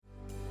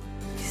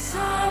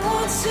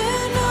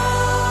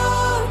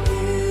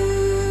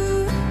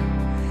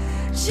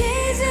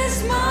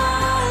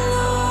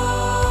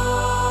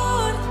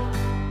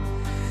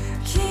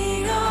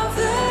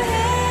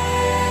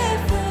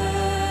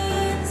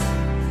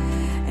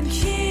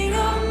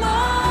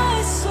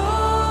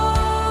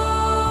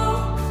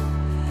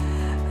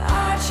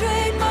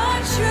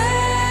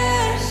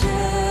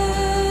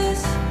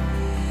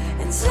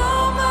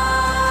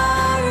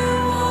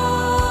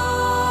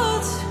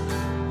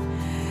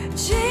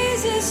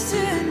Jesus,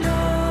 to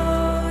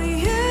know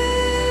you,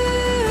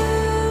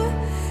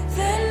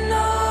 then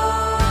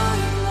know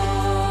you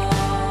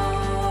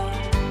more.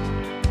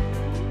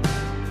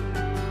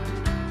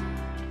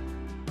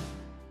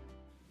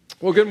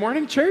 Well, good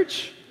morning,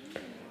 church.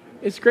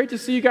 It's great to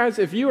see you guys.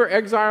 If you are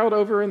exiled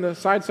over in the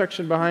side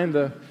section behind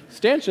the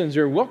stanchions,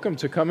 you're welcome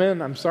to come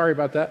in. I'm sorry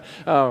about that.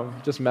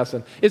 Just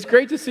messing. It's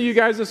great to see you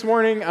guys this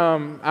morning.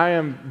 I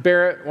am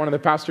Barrett, one of the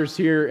pastors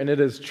here, and it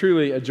is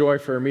truly a joy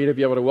for me to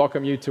be able to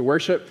welcome you to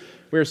worship.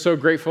 We are so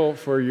grateful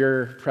for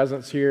your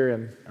presence here,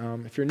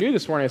 and if you're new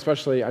this morning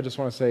especially, I just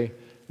want to say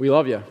we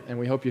love you, and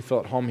we hope you feel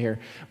at home here.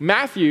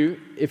 Matthew,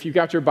 if you've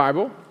got your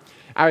Bible,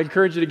 I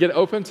encourage you to get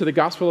open to the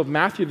Gospel of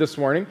Matthew this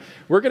morning.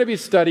 We're going to be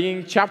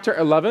studying chapter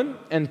 11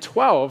 and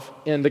 12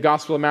 in the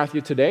Gospel of Matthew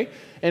today.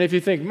 And if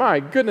you think, my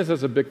goodness,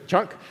 that's a big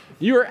chunk,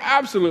 you are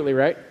absolutely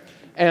right.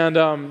 And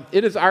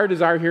it is our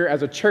desire here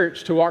as a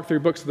church to walk through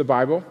books of the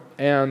Bible.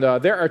 And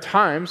there are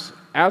times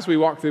as we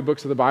walk through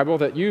books of the Bible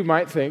that you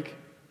might think,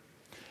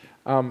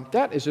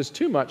 that is just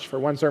too much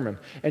for one sermon.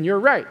 And you're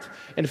right.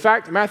 In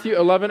fact, Matthew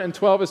 11 and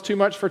 12 is too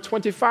much for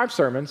 25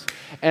 sermons.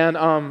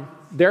 And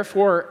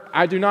therefore,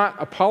 I do not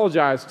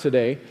apologize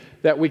today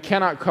that we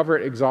cannot cover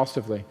it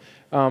exhaustively.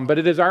 But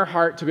it is our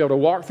heart to be able to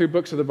walk through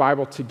books of the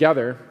Bible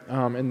together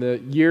in the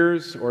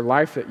years or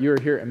life that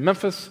you're here in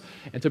Memphis,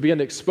 and to begin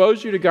to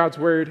expose you to God's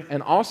Word,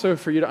 and also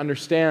for you to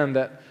understand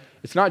that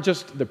it's not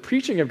just the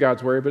preaching of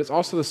God's Word, but it's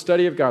also the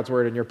study of God's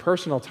Word in your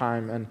personal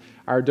time and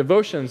our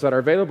devotions that are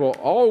available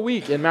all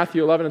week in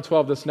Matthew 11 and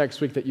 12 this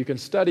next week that you can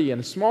study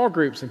in small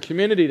groups and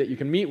community that you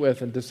can meet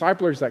with and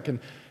disciplers that can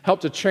help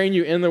to train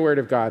you in the Word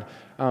of God.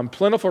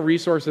 Plentiful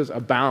resources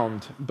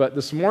abound. But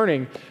this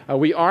morning,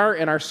 we are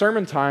in our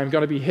sermon time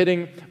going to be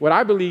hitting what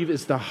I believe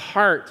is the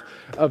heart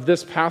of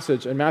this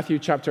passage in Matthew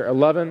chapter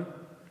 11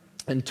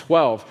 and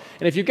 12.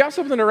 And if you've got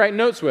something to write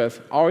notes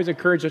with, I always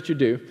encourage that you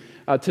do.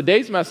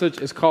 Today's message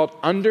is called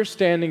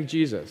Understanding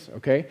Jesus,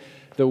 okay?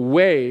 The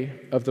Way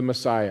of the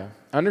Messiah.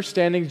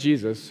 Understanding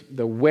Jesus,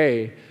 the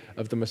Way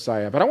of the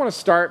Messiah. But I want to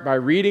start by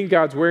reading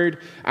God's Word.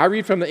 I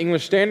read from the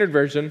English Standard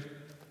Version.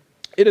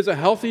 It is a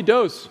healthy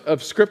dose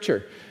of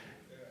Scripture.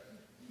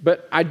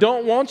 But I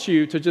don't want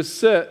you to just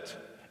sit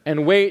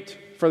and wait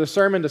for the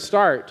sermon to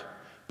start,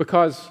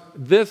 because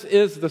this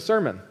is the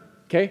sermon,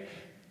 okay?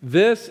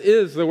 This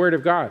is the Word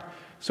of God.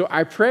 So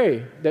I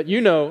pray that you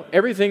know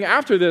everything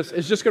after this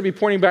is just going to be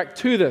pointing back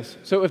to this.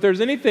 So if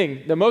there's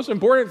anything, the most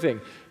important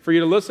thing for you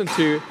to listen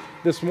to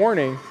this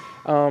morning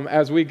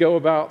as we go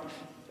about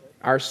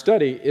our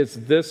study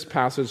is this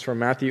passage from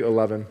Matthew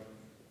 11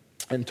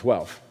 and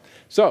 12.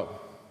 So,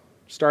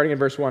 starting in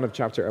verse 1 of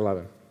chapter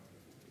 11.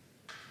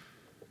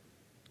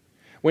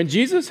 When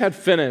Jesus had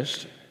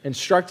finished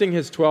instructing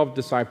his 12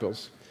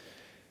 disciples,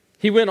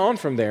 he went on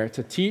from there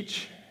to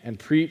teach and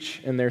preach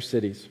in their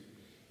cities.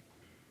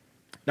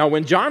 Now,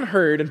 when John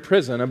heard in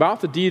prison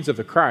about the deeds of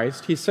the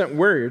Christ, he sent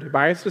word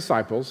by his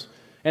disciples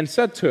and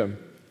said to him,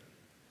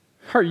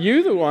 "Are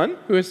you the one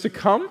who is to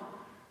come,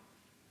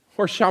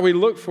 or shall we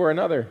look for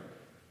another?"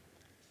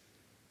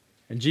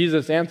 And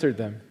Jesus answered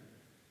them,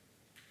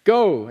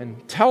 "Go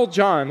and tell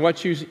John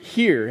what you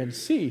hear and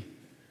see.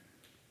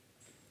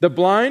 The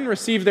blind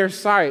receive their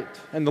sight,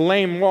 and the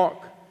lame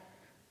walk.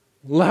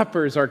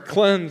 Lepers are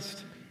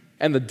cleansed,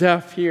 and the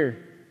deaf hear.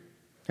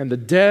 And the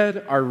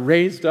dead are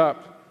raised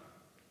up,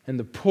 and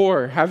the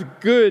poor have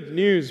good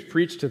news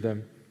preached to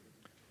them.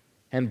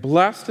 And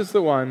blessed is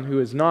the one who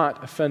is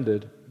not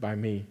offended by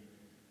me."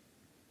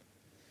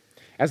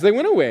 As they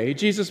went away,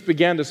 Jesus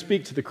began to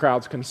speak to the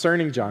crowds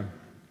concerning John.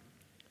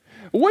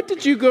 "What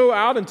did you go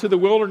out into the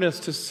wilderness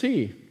to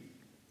see?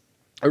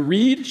 A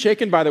reed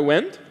shaken by the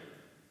wind?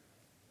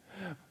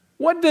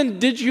 What then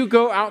did you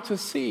go out to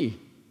see?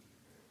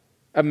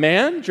 A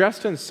man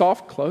dressed in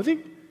soft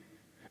clothing?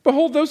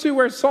 Behold, those who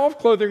wear soft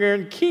clothing are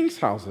in kings'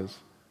 houses.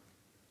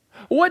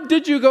 What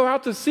did you go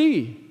out to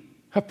see?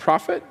 A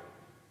prophet?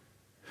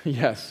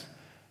 Yes,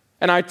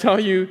 and I tell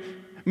you,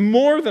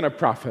 more than a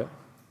prophet.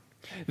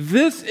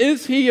 This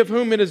is he of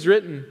whom it is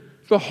written,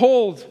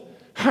 'Behold,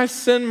 I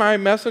send my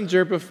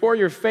messenger before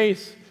your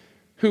face,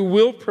 who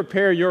will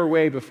prepare your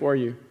way before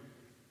you.'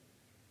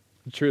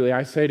 Truly,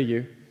 I say to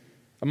you,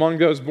 among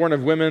those born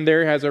of women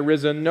there has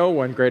arisen no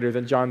one greater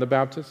than John the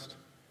Baptist.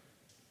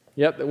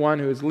 Yet the one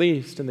who is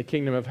least in the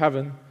kingdom of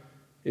heaven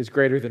is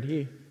greater than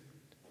he.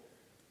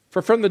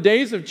 For from the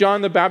days of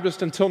John the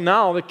Baptist until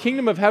now, the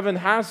kingdom of heaven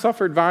has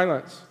suffered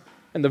violence,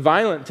 and the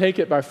violent take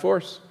it by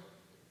force.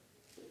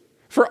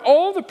 For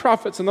all the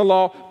prophets in the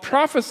law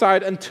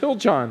prophesied until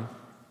John,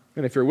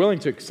 and if you're willing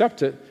to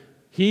accept it,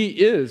 he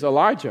is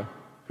Elijah,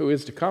 who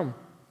is to come.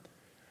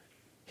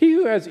 He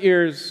who has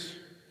ears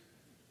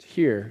to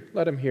hear,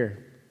 let him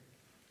hear.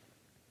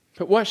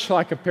 But what shall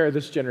I compare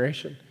this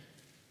generation?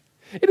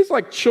 It is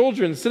like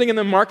children sitting in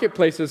the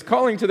marketplaces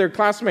calling to their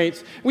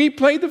classmates, 'We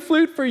played the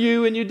flute for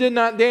you and you did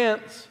not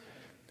dance.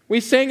 We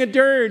sang a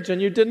dirge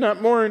and you did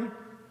not mourn.'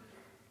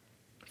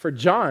 For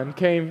John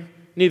came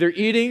neither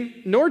eating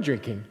nor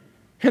drinking,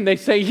 and they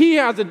say, 'He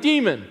has a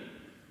demon.'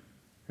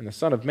 And the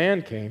Son of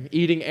Man came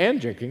eating and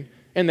drinking,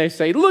 And they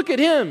say, look at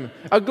him,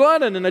 a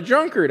glutton and a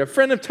drunkard, a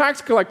friend of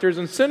tax collectors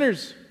and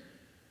sinners.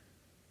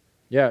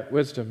 Yet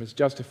wisdom is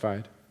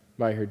justified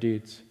by her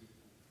deeds.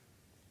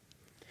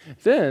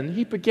 Then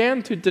he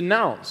began to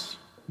denounce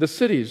the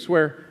cities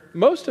where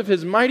most of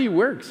his mighty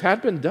works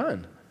had been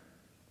done,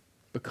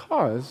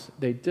 because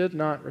they did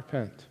not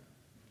repent.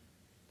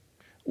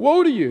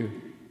 Woe to you,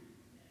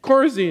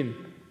 Chorazin!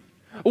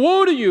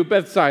 Woe to you,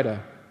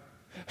 Bethsaida!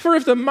 For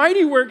if the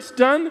mighty works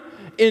done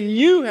in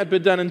you had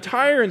been done in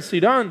Tyre and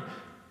Sidon,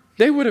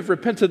 they would have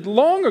repented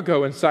long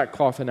ago in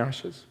sackcloth and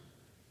ashes.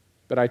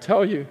 But I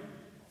tell you,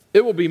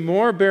 it will be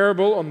more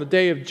bearable on the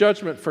day of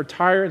judgment for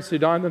Tyre and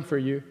Sidon than for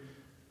you.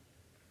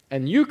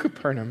 And you,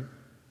 Capernaum,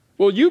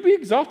 will you be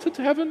exalted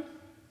to heaven?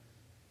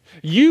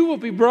 You will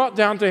be brought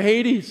down to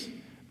Hades.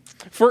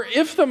 For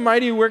if the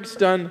mighty works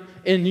done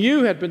in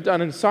you had been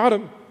done in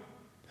Sodom,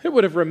 it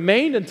would have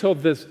remained until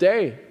this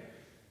day.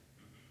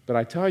 But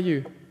I tell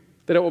you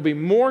that it will be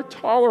more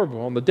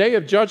tolerable on the day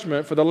of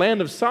judgment for the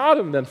land of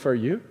Sodom than for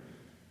you.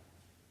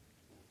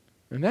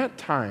 In that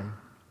time,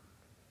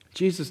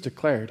 Jesus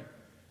declared,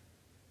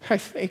 I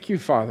thank you,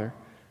 Father,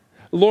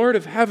 Lord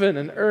of heaven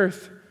and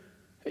earth,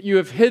 that you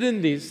have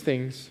hidden these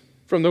things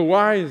from the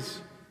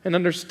wise and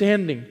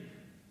understanding,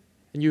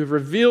 and you have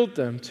revealed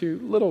them to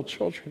little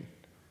children.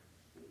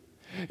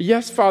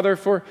 Yes, Father,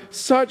 for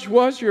such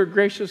was your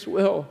gracious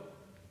will.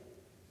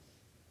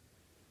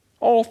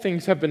 All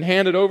things have been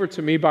handed over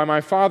to me by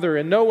my Father,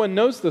 and no one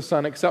knows the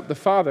Son except the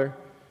Father,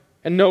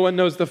 and no one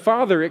knows the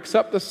Father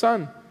except the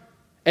Son,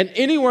 and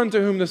anyone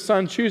to whom the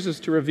Son chooses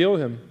to reveal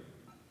him.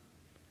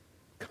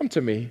 Come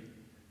to me.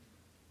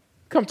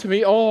 Come to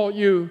me, all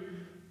you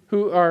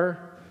who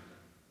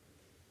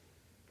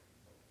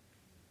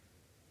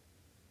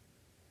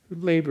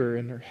labor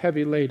and are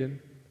heavy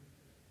laden,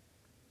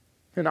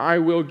 and I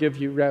will give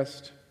you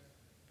rest.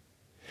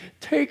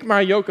 Take my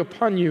yoke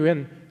upon you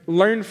and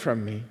learn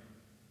from me,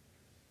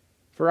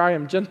 for I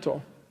am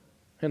gentle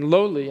and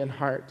lowly in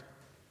heart,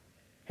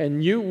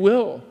 and you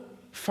will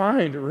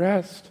find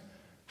rest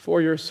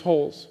for your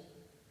souls.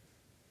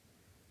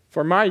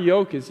 For my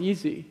yoke is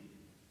easy,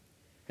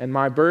 and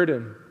my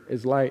burden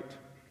is light.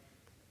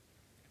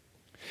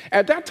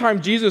 At that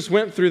time, Jesus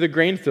went through the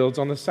grain fields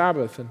on the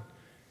Sabbath, and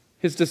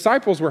his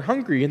disciples were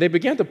hungry, and they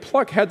began to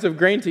pluck heads of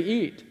grain to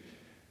eat.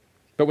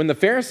 But when the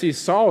Pharisees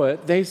saw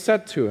it, they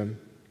said to him,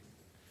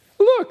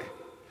 Look,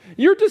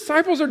 your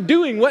disciples are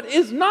doing what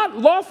is not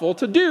lawful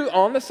to do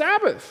on the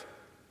Sabbath.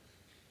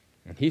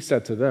 And he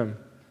said to them,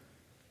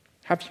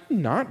 Have you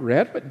not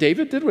read what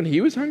David did when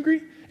he was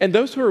hungry, and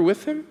those who were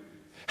with him?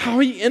 How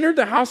he entered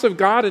the house of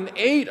God and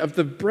ate of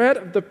the bread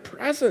of the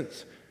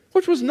presence,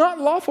 which was not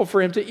lawful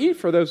for him to eat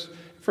for those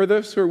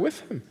who were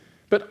with him,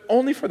 but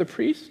only for the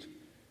priest?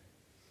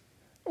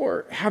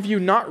 Or have you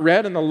not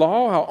read in the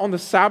law how on the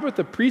Sabbath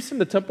the priests in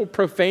the temple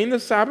profane the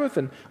Sabbath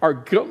and are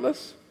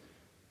guiltless?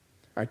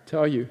 I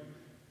tell you,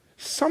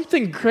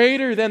 something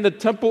greater than the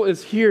temple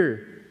is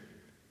here.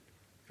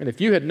 And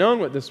if you had known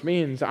what this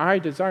means, I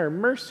desire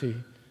mercy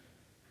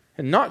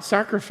and not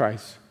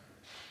sacrifice,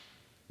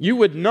 you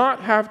would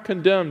not have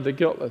condemned the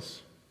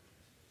guiltless.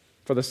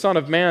 For the Son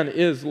of Man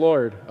is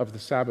Lord of the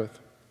Sabbath.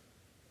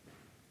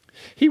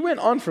 He went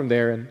on from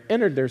there and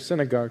entered their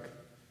synagogue.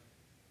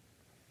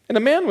 And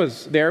a man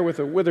was there with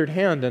a withered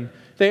hand, and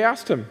they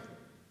asked him,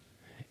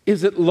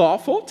 Is it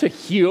lawful to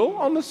heal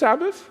on the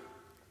Sabbath?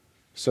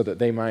 So that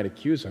they might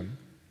accuse him.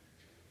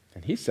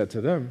 And he said to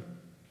them,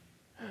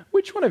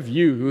 Which one of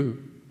you who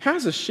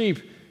has a sheep,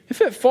 if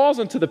it falls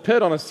into the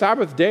pit on a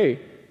Sabbath day,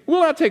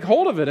 will not take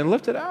hold of it and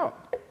lift it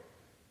out?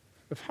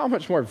 Of how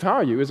much more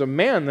value is a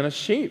man than a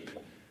sheep?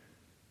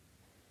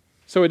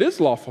 So it is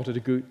lawful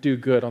to do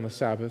good on the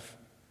Sabbath.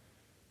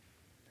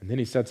 And then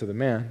he said to the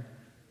man,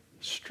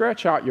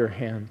 Stretch out your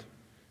hand.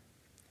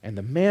 And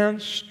the man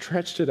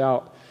stretched it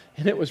out,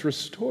 and it was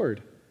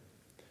restored,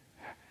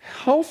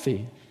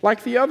 healthy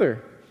like the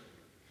other.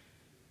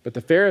 But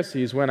the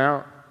Pharisees went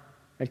out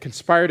and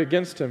conspired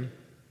against him,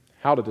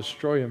 how to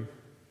destroy him.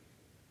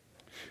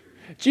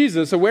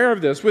 Jesus, aware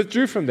of this,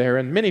 withdrew from there,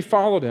 and many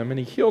followed him, and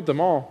he healed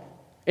them all.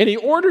 And he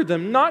ordered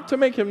them not to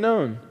make him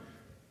known.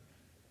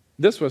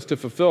 This was to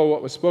fulfill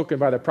what was spoken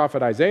by the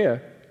prophet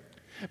Isaiah.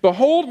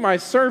 Behold my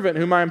servant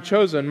whom I am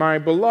chosen, my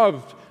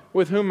beloved,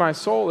 with whom my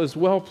soul is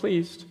well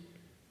pleased.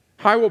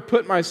 I will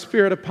put my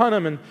spirit upon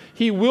him, and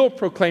he will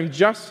proclaim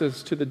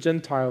justice to the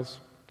Gentiles.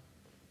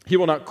 He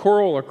will not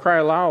quarrel or cry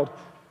aloud,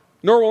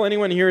 nor will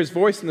anyone hear his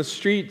voice in the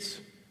streets.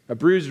 A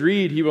bruised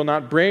reed he will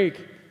not break,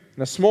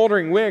 and a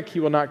smoldering wick he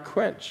will not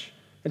quench,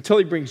 until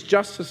he brings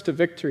justice to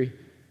victory.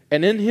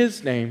 And in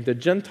his name the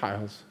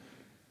Gentiles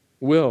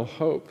will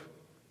hope.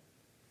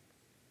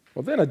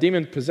 Well, then a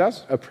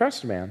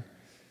demon-oppressed man,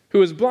 who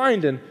was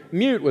blind and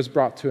mute, was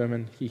brought to him,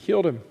 and he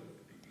healed him.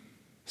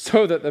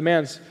 So that the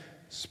man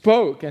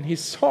spoke, and he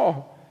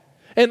saw.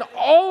 And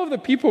all of the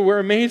people were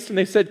amazed, and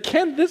they said,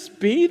 Can this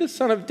be the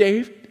son of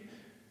David?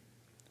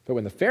 But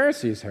when the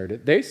Pharisees heard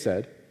it, they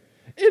said,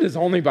 It is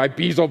only by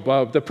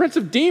Beelzebub, the prince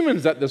of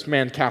demons, that this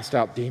man cast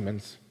out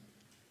demons.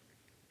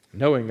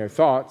 Knowing their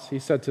thoughts, he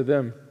said to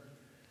them,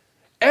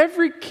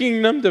 Every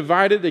kingdom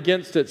divided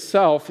against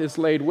itself is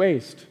laid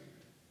waste,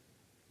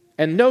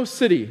 and no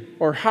city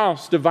or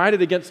house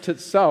divided against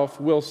itself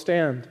will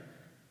stand.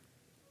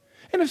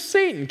 And if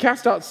Satan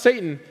cast out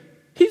Satan,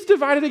 he's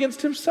divided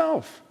against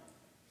himself.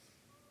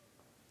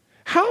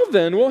 How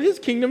then will his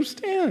kingdom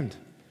stand?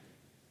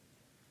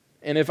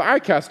 And if I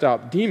cast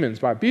out demons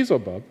by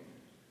Beelzebub,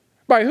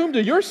 by whom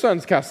do your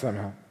sons cast them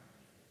out?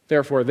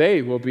 Therefore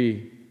they will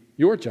be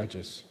your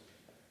judges.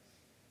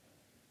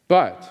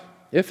 But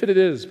if it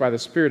is by the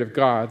Spirit of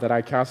God that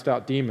I cast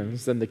out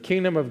demons, then the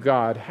kingdom of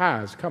God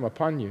has come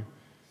upon you.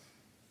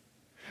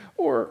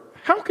 Or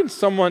how can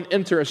someone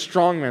enter a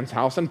strong man's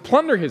house and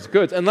plunder his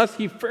goods unless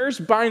he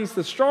first binds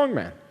the strong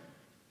man?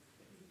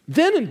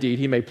 Then indeed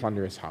he may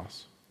plunder his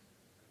house.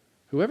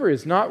 Whoever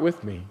is not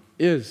with me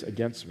is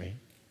against me,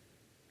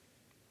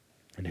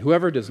 and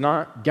whoever does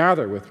not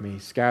gather with me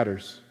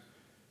scatters.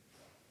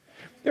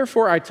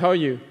 Therefore I tell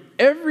you,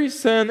 every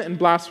sin and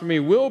blasphemy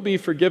will be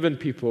forgiven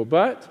people,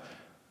 but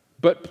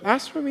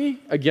blasphemy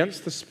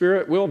against the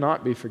Spirit will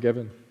not be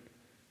forgiven.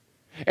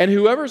 And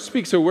whoever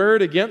speaks a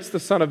word against the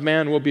Son of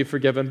Man will be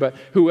forgiven, but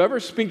whoever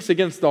speaks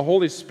against the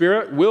Holy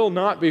Spirit will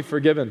not be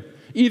forgiven,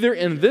 either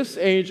in this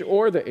age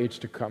or the age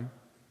to come.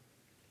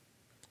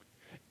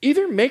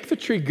 Either make the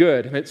tree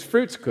good and its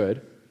fruits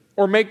good,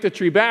 or make the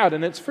tree bad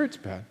and its fruits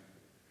bad.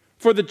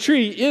 For the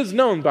tree is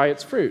known by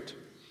its fruit.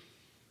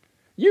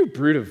 You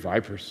brood of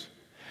vipers,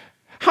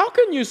 how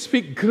can you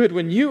speak good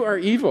when you are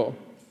evil?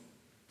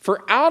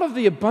 For out of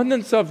the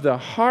abundance of the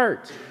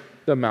heart,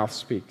 the mouth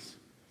speaks.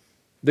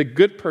 The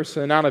good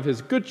person out of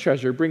his good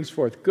treasure brings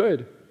forth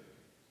good,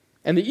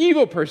 and the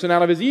evil person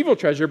out of his evil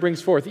treasure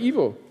brings forth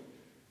evil.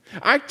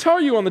 I tell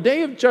you, on the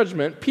day of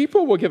judgment,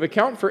 people will give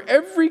account for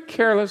every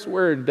careless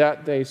word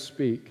that they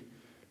speak.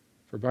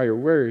 For by your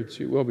words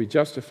you will be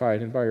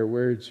justified, and by your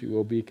words you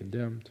will be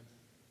condemned.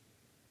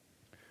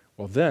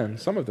 Well then,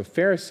 some of the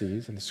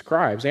Pharisees and the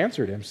scribes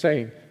answered him,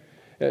 saying,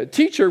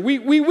 Teacher,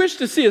 we wish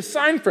to see a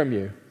sign from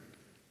you.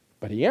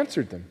 But he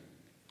answered them,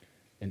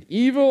 An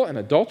evil and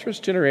adulterous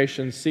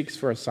generation seeks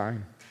for a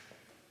sign,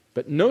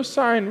 but no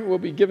sign will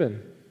be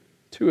given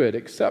to it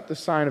except the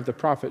sign of the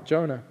prophet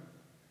Jonah.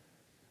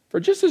 For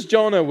just as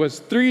Jonah was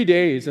 3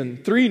 days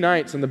and 3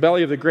 nights in the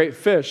belly of the great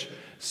fish,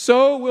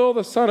 so will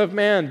the Son of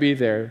Man be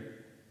there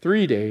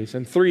 3 days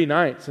and 3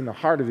 nights in the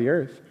heart of the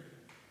earth.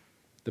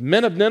 The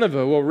men of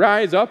Nineveh will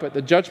rise up at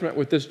the judgment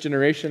with this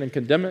generation and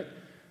condemn it.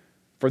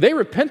 For they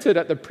repented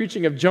at the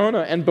preaching of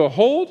Jonah, and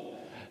behold,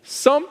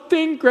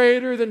 something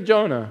greater than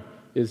Jonah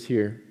is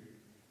here.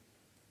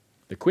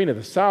 The queen of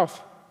the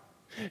south,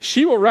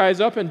 she will rise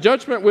up in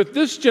judgment with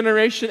this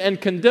generation and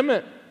condemn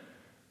it.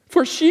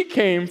 For she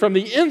came from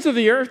the ends of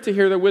the earth to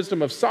hear the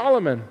wisdom of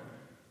Solomon.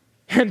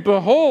 And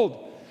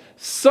behold,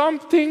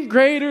 something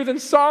greater than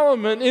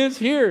Solomon is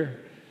here.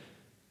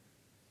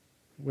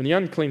 When the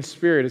unclean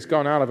spirit is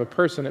gone out of a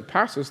person, it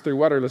passes through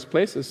waterless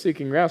places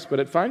seeking rest, but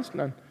it finds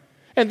none.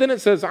 And then it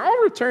says,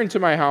 I'll return to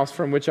my house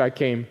from which I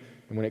came.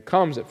 And when it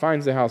comes, it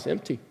finds the house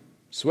empty,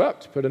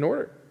 swept, put in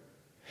order.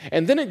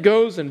 And then it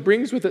goes and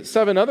brings with it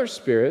 7 other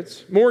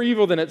spirits, more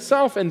evil than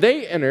itself, and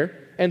they enter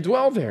and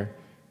dwell there.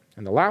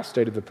 And the last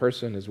state of the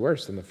person is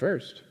worse than the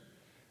first.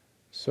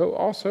 So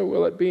also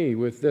will it be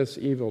with this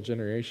evil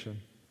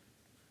generation.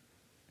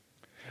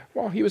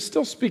 While he was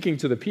still speaking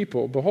to the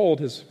people, behold,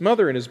 his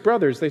mother and his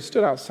brothers, they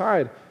stood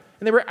outside,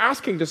 and they were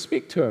asking to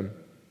speak to him.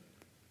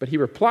 But he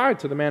replied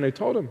to the man who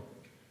told him,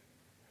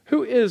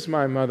 Who is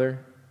my mother,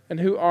 and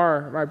who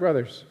are my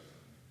brothers?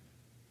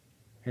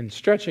 And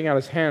stretching out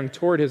his hand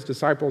toward his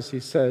disciples, he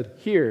said,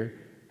 Here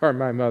are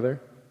my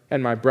mother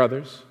and my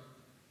brothers.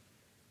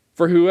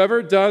 For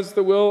whoever does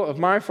the will of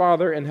my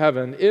Father in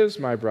heaven is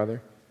my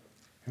brother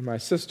and my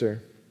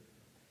sister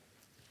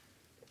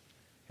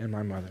and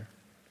my mother.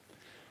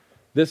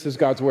 This is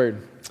God's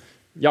word.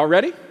 Y'all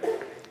ready?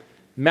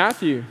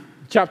 Matthew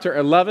chapter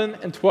 11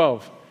 and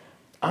 12.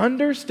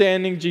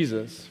 Understanding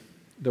Jesus,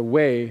 the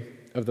way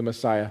of the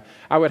Messiah.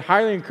 I would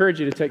highly encourage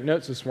you to take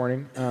notes this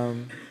morning.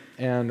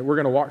 And we're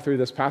going to walk through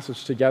this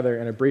passage together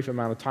in a brief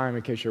amount of time,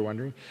 in case you're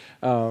wondering.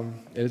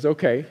 It is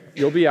okay.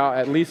 You'll be out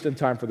at least in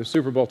time for the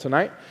Super Bowl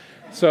tonight.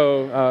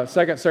 So,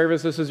 second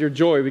service, this is your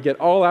joy. We get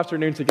all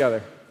afternoon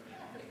together.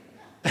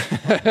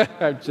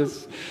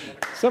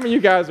 Some of you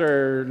guys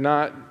are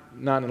not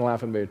in a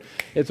laughing mood.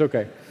 It's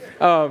okay.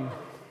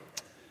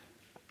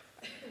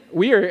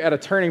 We are at a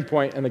turning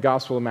point in the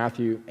Gospel of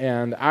Matthew,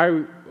 and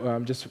I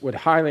just would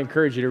highly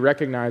encourage you to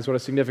recognize what a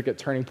significant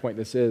turning point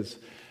this is.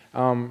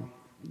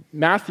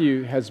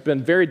 Matthew has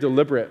been very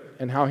deliberate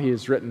in how he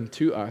has written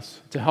to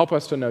us to help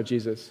us to know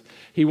Jesus.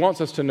 He wants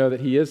us to know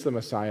that he is the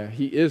Messiah.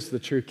 He is the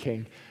true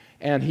King.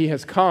 And he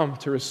has come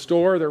to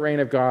restore the reign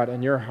of God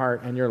in your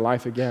heart and your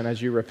life again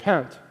as you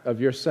repent of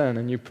your sin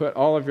and you put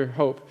all of your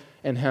hope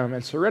in him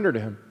and surrender to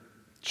him.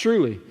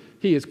 Truly,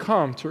 he has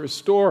come to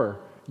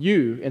restore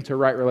you into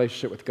right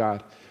relationship with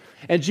God.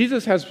 And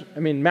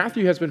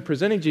Matthew has been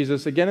presenting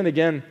Jesus again and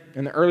again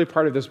in the early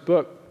part of this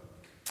book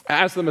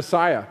as the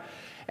Messiah.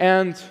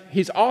 And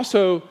he's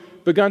also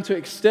begun to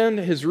extend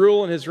his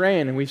rule and his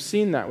reign, and we've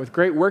seen that with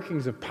great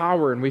workings of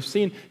power, and we've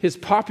seen his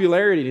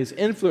popularity, his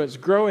influence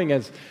growing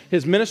as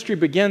his ministry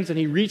begins, and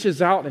he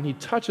reaches out and he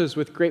touches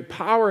with great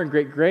power and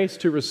great grace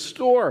to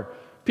restore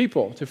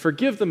people, to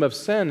forgive them of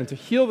sin and to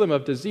heal them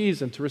of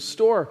disease and to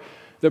restore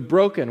the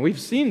broken. We've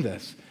seen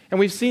this. And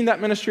we've seen that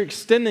ministry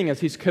extending as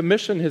he's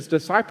commissioned his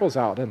disciples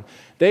out. And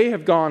they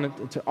have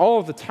gone to all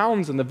of the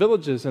towns and the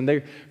villages, and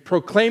they're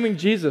proclaiming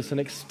Jesus and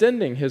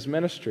extending his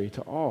ministry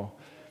to all.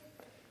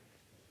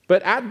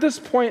 But at this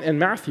point in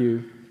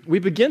Matthew, we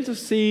begin to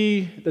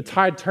see the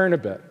tide turn a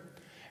bit.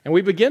 And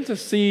we begin to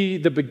see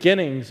the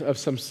beginnings of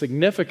some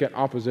significant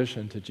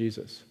opposition to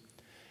Jesus.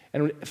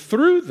 And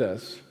through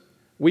this,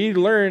 we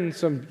learn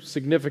some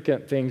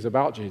significant things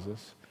about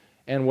Jesus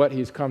and what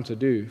he's come to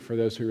do for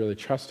those who really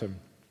trust him.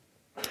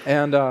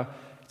 And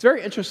it's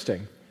very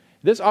interesting.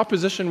 This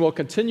opposition will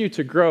continue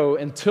to grow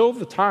until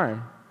the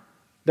time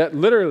that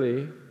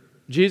literally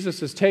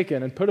Jesus is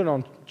taken and put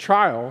on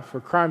trial for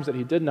crimes that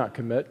he did not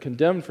commit,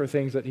 condemned for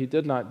things that he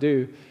did not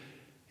do,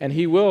 and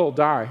he will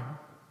die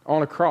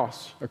on a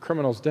cross, a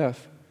criminal's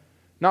death.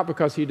 Not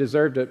because he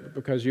deserved it, but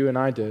because you and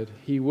I did.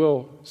 He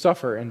will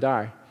suffer and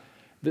die.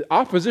 The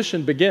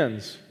opposition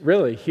begins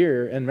really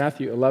here in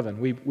Matthew 11.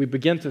 We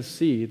begin to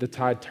see the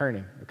tide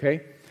turning,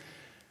 okay?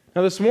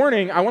 Now this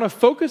morning, I want to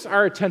focus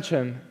our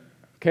attention,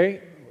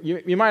 okay?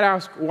 You might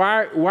ask,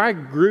 why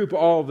group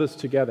all of this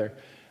together?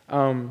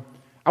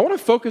 I want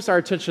to focus our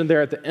attention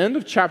there at the end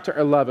of chapter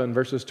 11,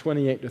 verses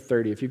 28 to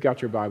 30, if you've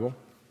got your Bible.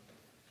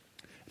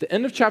 At the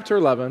end of chapter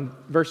 11,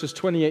 verses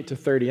 28 to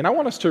 30. And I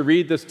want us to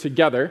read this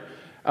together,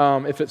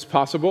 if it's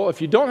possible.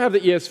 If you don't have the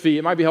ESV,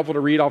 it might be helpful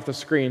to read off the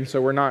screen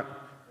so we're not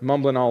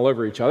mumbling all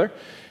over each other.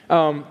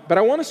 But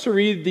I want us to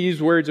read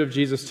these words of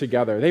Jesus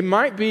together. They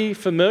might be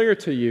familiar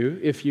to you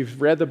if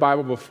you've read the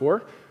Bible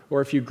before, or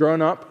if you've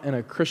grown up in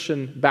a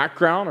Christian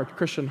background or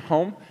Christian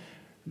home.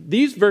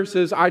 These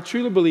verses, I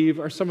truly believe,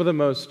 are some of the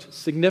most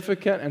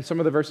significant and some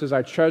of the verses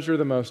I treasure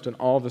the most in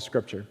all of the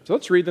Scripture. So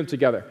let's read them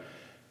together.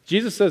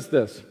 Jesus says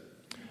this,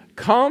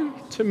 "Come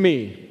to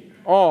me,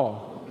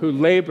 all who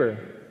labor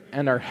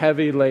and are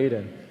heavy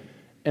laden,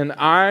 and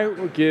I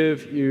will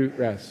give you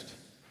rest.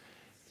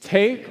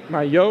 Take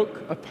my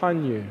yoke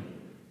upon you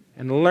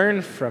and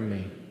learn from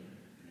me,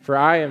 for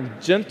I am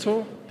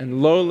gentle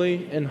and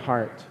lowly in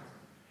heart,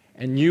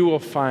 and you will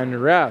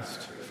find rest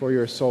for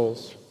your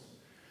souls.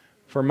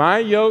 For my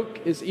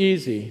yoke is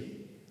easy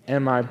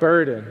and my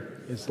burden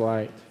is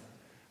light."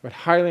 I would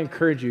highly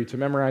encourage you to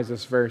memorize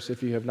this verse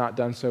if you have not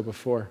done so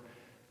before.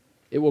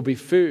 It will be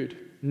food,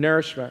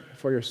 nourishment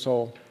for your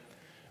soul.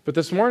 But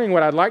this morning,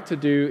 what I'd like to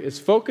do is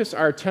focus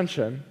our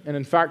attention, and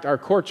in fact, our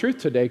core truth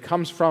today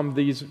comes from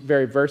these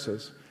very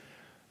verses.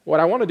 What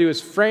I want to do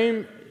is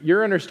frame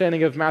your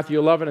understanding of Matthew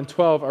 11 and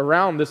 12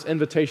 around this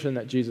invitation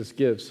that Jesus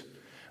gives.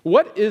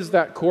 What is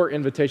that core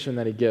invitation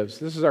that he gives?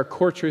 This is our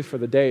core truth for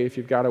the day, if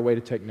you've got a way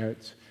to take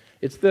notes.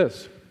 It's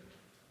this.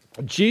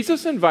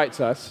 Jesus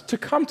invites us to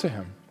come to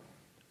him,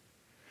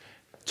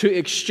 to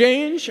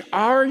exchange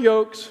our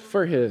yokes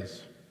for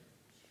his,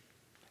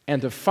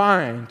 and to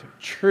find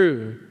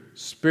true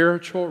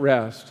spiritual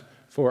rest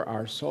for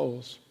our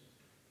souls.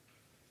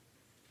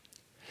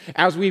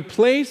 As we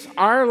place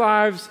our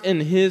lives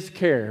in his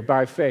care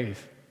by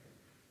faith,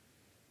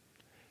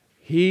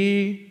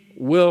 he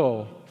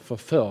will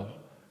fulfill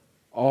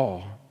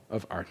all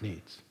of our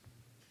needs.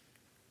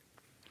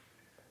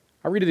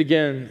 I'll read it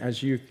again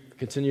as you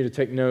continue to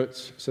take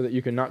notes so that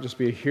you can not just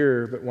be a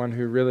hearer, but one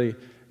who really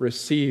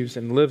receives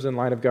and lives in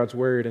light of God's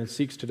word and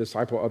seeks to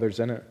disciple others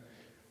in it.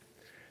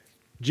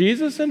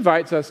 Jesus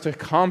invites us to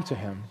come to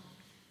him,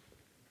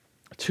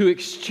 to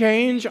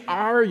exchange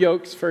our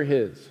yokes for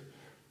his,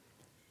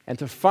 and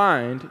to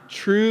find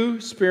true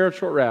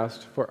spiritual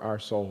rest for our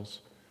souls.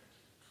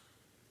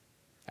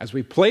 As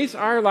we place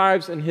our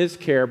lives in his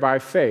care by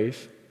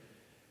faith,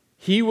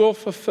 he will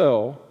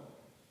fulfill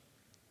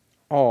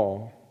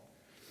all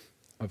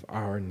of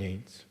our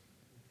needs.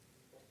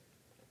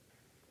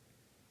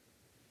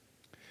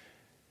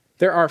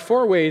 There are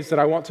 4 ways that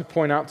I want to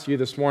point out to you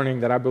this morning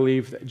that I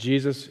believe that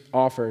Jesus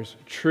offers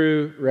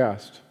true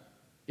rest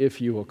if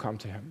you will come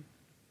to him.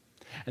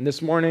 And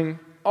this morning,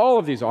 all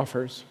of these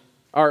offers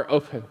are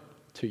open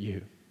to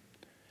you.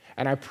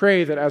 And I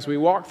pray that as we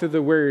walk through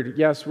the word,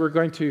 yes, we're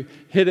going to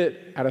hit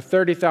it at a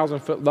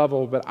 30,000-foot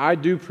level, but I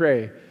do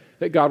pray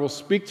that God will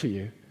speak to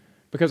you,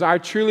 because I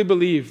truly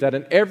believe that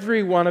in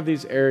every one of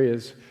these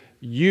areas,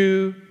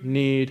 you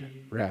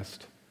need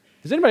rest.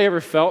 Has anybody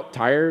ever felt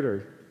tired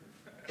or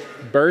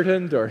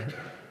burdened or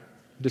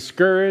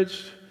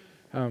discouraged,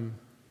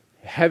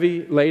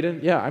 heavy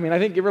laden? Yeah, I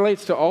think it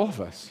relates to all of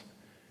us.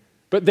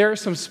 But there are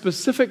some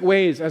specific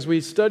ways as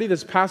we study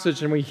this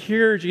passage and we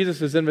hear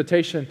Jesus'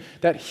 invitation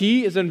that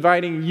he is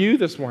inviting you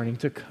this morning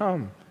to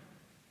come.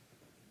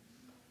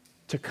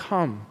 To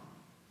come.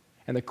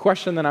 And the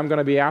question that I'm going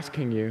to be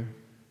asking you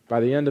by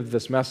the end of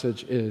this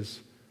message is,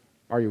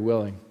 are you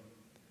willing?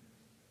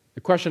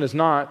 The question is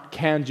not,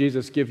 can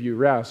Jesus give you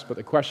rest? But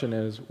the question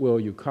is, will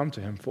you come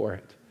to him for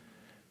it?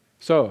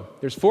 So,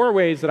 there's 4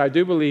 ways that I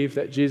do believe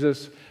that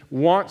Jesus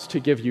wants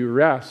to give you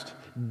rest.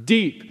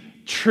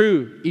 Deep,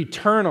 true,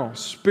 eternal,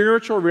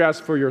 spiritual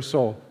rest for your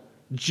soul.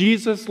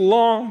 Jesus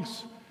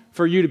longs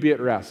for you to be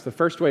at rest. The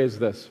first way is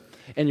this: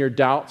 in your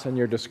doubts and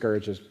your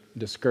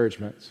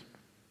discouragements.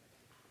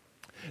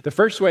 The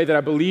first way that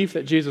I believe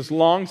that Jesus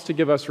longs to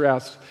give us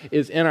rest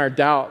is in our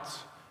doubts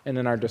and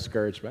in our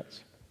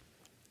discouragements.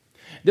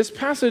 This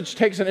passage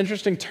takes an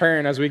interesting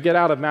turn as we get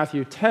out of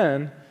Matthew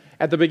 10.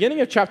 At the beginning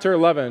of chapter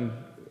 11,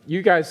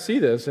 you guys see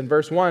this in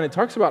verse 1. It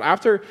talks about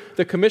after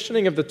the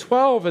commissioning of the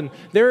 12, and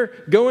they're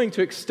going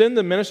to extend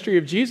the ministry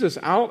of Jesus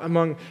out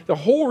among the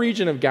whole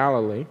region of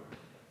Galilee.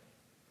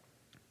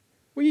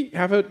 We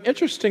have an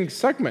interesting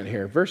segment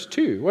here. Verse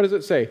 2, what does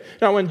it say?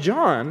 Now, when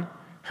John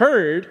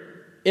heard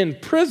in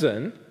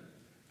prison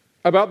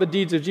about the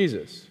deeds of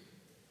Jesus,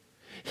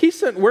 he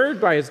sent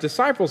word by his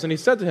disciples, and he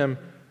said to him,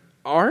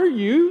 "Are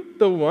you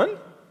the one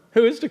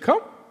who is to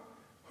come,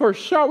 or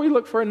shall we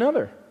look for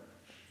another?"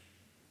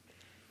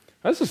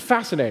 Now, this is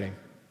fascinating.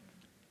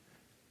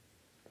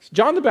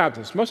 John the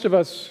Baptist, most of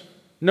us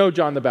know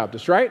John the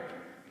Baptist, right?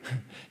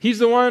 He's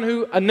the one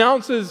who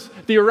announces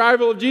the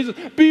arrival of Jesus.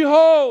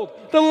 "Behold,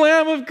 the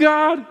Lamb of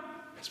God,"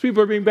 as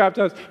people are being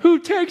baptized, "who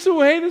takes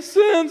away the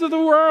sins of the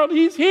world."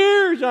 He's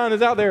here. John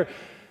is out there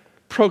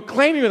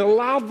proclaiming with a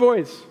loud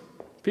voice.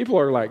 People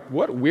are like,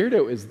 what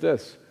weirdo is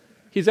this?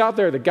 He's out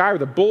there, the guy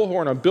with the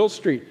bullhorn on Bill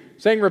Street,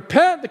 saying,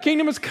 "Repent, the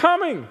kingdom is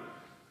coming."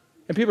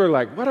 And people are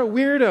like, what a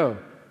weirdo.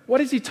 What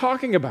is he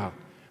talking about?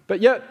 But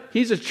yet,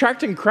 he's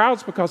attracting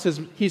crowds because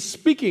he's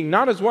speaking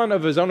not as one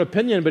of his own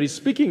opinion, but he's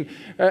speaking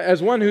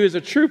as one who is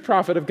a true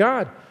prophet of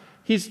God.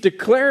 He's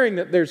declaring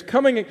that there's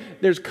coming,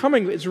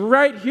 it's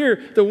right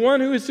here, the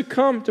one who is to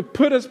come to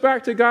put us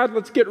back to God.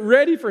 Let's get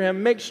ready for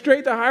him, make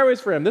straight the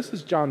highways for him. This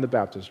is John the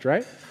Baptist,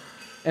 right?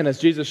 And as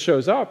Jesus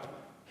shows up,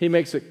 he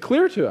makes it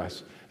clear to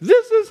us,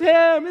 this is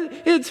him,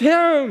 it's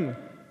him.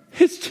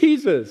 It's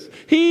Jesus.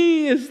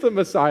 He is the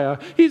Messiah.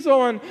 He's the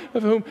one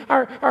of whom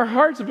our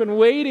hearts have been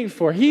waiting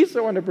for. He's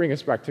the one to bring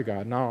us back to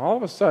God. Now, all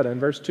of a sudden,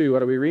 verse 2,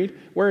 what do we read?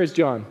 Where is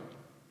John?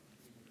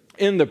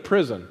 In the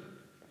prison.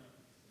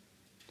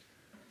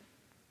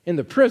 In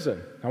the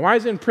prison. Now, why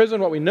is he in prison?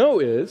 What we know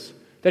is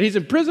that he's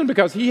in prison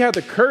because he had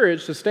the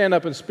courage to stand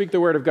up and speak the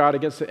word of God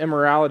against the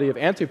immorality of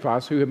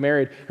Antipas, who had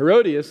married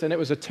Herodias, and it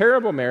was a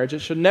terrible marriage. It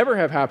should never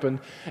have happened.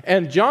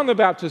 And John the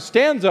Baptist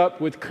stands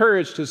up with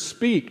courage to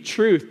speak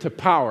truth to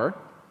power,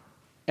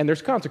 and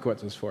there's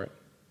consequences for it.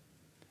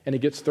 And he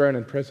gets thrown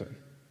in prison.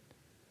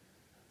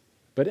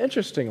 But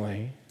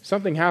interestingly,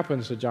 something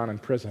happens to John in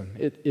prison.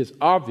 It is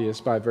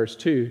obvious by verse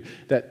 2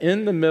 that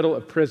in the middle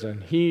of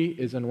prison, he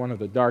is in one of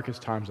the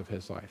darkest times of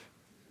his life.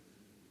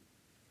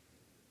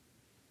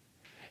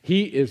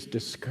 He is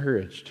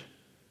discouraged.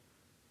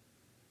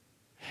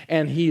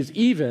 And he's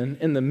even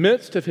in the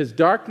midst of his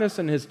darkness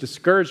and his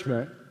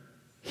discouragement,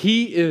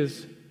 he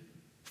is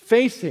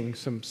facing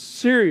some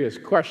serious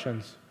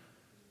questions.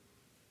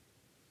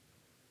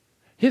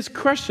 His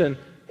question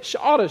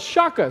ought to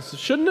shock us,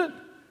 shouldn't it?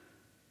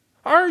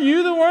 Are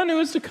you the one who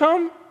is to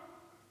come?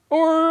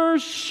 Or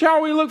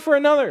shall we look for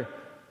another?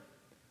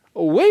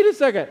 Wait a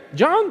second.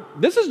 John,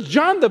 this is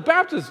John the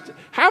Baptist.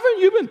 Haven't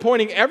you been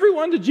pointing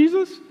everyone to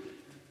Jesus?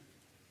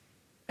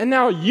 And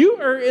now you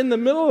are in the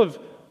middle of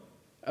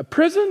a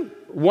prison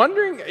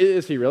wondering,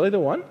 is he really the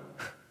one?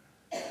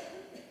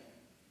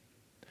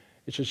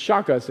 It should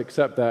shock us,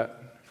 except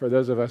that for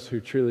those of us who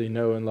truly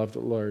know and love the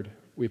Lord,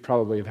 we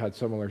probably have had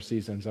similar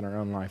seasons in our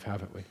own life,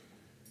 haven't we?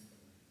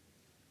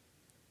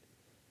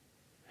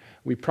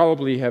 We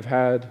probably have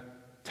had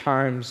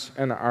times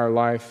in our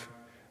life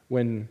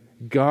when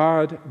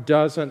God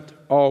doesn't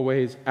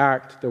always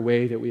act the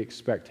way that we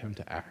expect him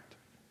to act.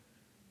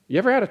 You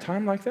ever had a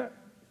time like that?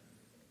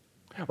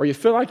 Or you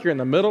feel like you're in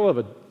the middle of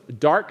a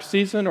dark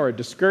season or a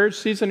discouraged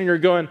season and you're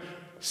going,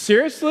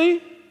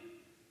 seriously?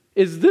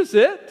 Is this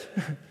it?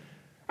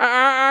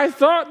 I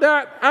thought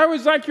that I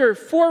was like your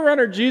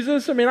forerunner,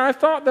 Jesus. I mean, I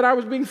thought that I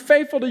was being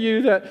faithful to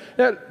you,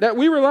 that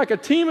we were like a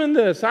team in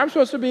this. I'm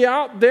supposed to be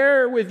out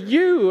there with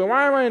you. And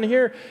why am I in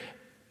here?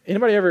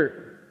 Anybody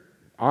ever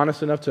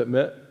honest enough to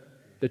admit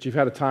that you've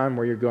had a time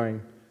where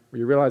where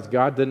you realize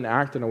God didn't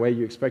act in a way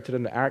you expected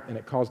him to act and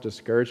it caused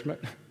discouragement?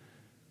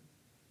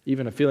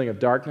 Even a feeling of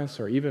darkness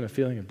or even a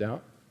feeling of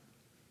doubt?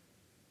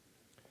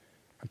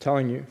 I'm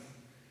telling you,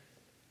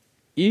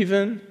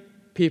 even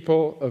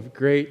people of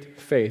great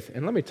faith,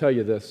 and let me tell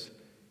you this,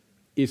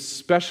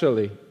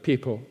 especially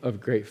people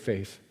of great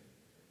faith,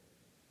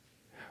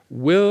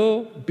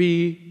 will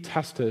be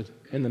tested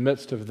in the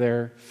midst of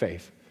their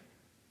faith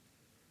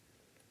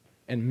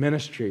and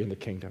ministry in the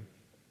kingdom.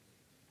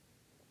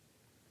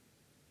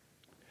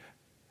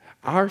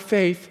 Our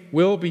faith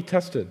will be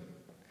tested.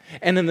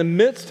 And in the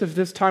midst of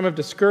this time of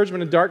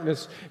discouragement and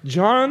darkness,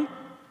 John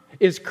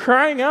is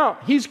crying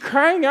out. He's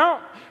crying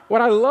out. What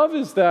I love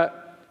is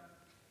that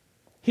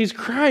he's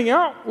crying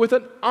out with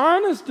an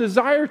honest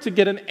desire to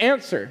get an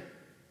answer.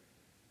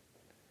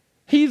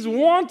 He's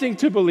wanting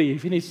to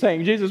believe, and he's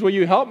saying, Jesus, will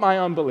you help my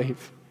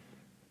unbelief?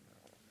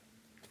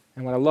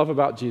 And what I love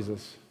about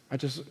Jesus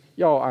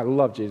Y'all, I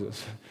love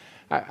Jesus.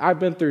 I've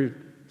been through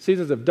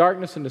seasons of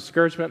darkness and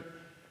discouragement.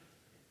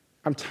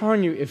 I'm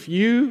telling you, if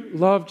you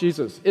love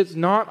Jesus, it's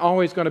not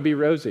always going to be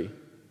rosy.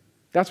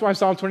 That's why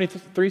Psalm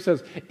 23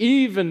 says,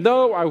 even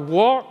though I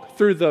walk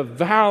through the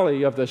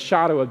valley of the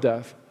shadow of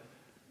death.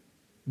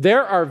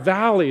 There are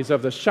valleys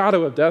of the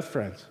shadow of death,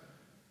 friends.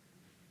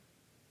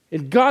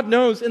 And God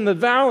knows in the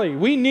valley,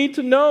 we need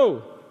to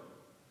know.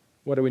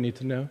 What do we need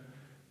to know?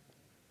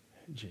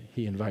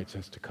 He invites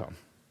us to come.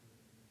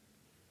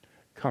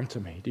 Come to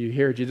me. Do you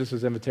hear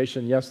Jesus'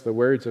 invitation? Yes, the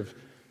words of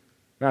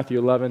Matthew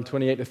 11,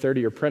 28 to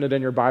 30 are printed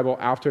in your Bible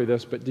after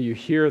this, but do you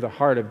hear the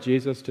heart of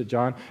Jesus to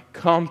John?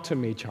 Come to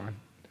me, John.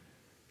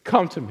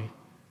 Come to me.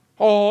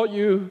 All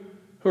you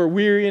who are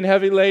weary and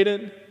heavy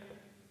laden,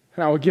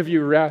 and I will give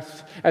you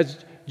rest.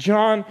 As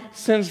John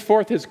sends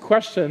forth his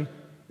question,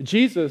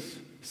 Jesus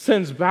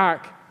sends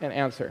back an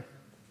answer.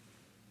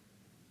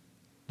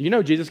 Do you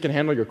know Jesus can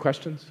handle your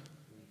questions?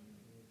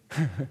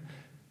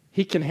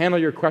 He can handle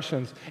your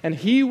questions, and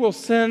he will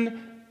send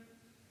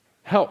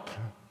help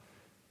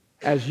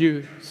as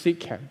you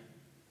seek him.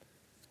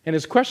 And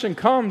his question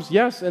comes,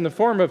 yes, in the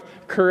form of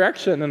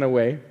correction in a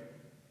way,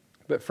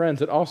 but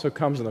friends, it also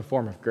comes in the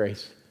form of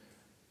grace.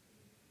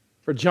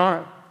 For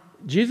John,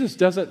 Jesus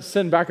doesn't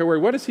send back a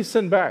word. What does he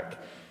send back?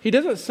 He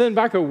doesn't send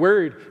back a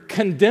word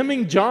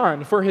condemning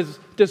John for his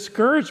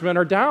discouragement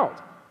or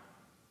doubt.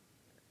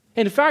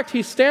 In fact,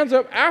 he stands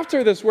up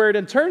after this word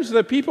and turns to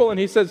the people and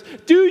he says,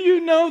 do you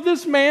know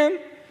this man?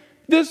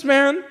 This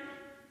man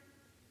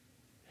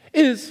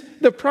is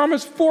the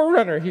promised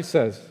forerunner, he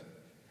says.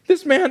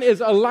 This man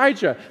is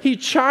Elijah. He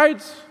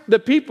chides the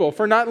people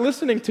for not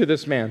listening to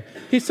this man.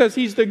 He says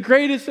he's the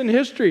greatest in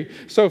history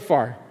so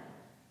far.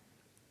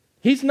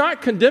 He's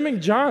not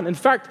condemning John. In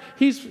fact,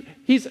 he's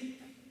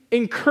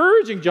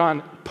encouraging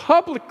John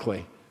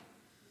publicly,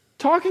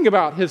 talking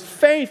about his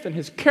faith and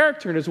his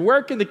character and his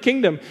work in the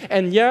kingdom,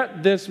 and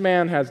yet this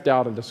man has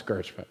doubt and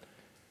discouragement.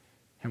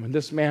 And when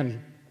this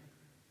man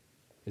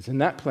is in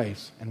that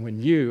place, and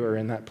when you are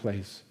in that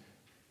place,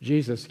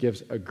 Jesus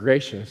gives a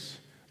gracious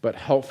but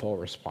helpful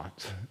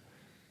response.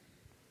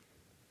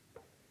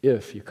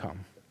 If you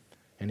come.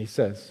 And he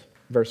says,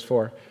 verse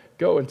 4,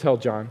 go and tell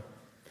John.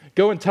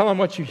 Go and tell him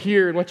what you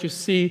hear and what you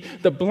see.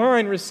 The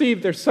blind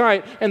receive their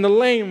sight, and the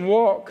lame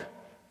walk.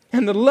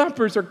 And the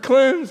lepers are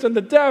cleansed, and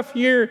the deaf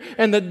hear,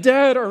 and the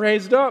dead are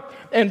raised up,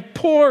 and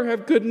poor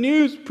have good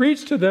news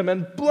preached to them,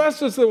 and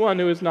blessed is the one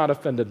who is not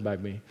offended by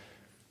me.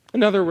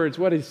 In other words,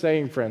 what he's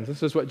saying, friends,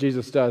 this is what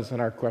Jesus does in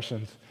our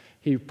questions.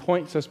 He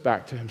points us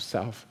back to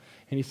himself,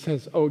 and he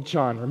says, oh,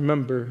 John,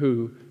 remember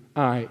who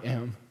I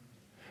am.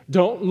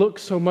 Don't look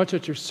so much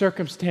at your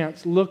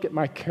circumstance. Look at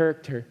my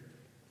character.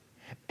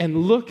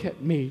 And look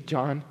at me,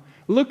 John.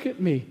 Look at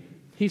me.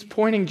 He's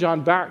pointing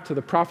John back to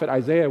the prophet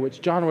Isaiah,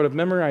 which John would have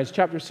memorized,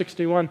 chapter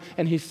 61.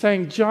 And he's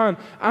saying, John,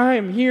 I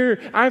am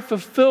here. I've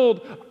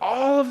fulfilled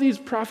all of these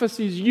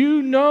prophecies.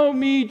 You know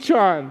me,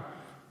 John.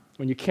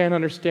 When you can't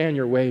understand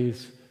your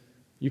ways,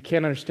 you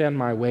can't understand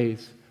my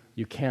ways,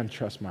 you can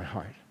trust my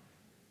heart.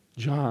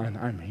 John,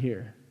 I'm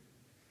here.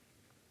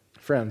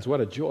 Friends,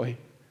 what a joy.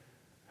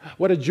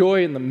 What a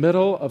joy in the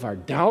middle of our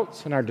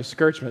doubts and our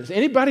discouragements.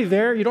 Anybody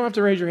there? You don't have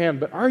to raise your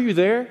hand, but are you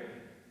there?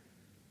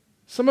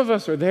 Some of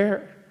us are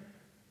there.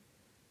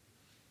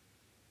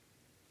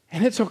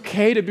 And it's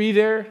okay to be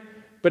there,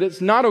 but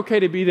it's not okay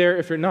to be there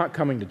if you're not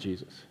coming to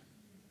Jesus.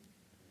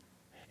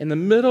 In the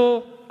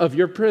middle of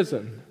your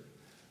prison,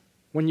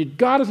 when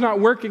God is not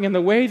working in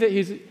the way that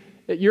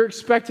you're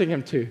expecting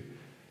him to,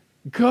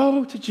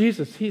 go to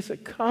Jesus. He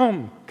said,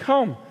 come.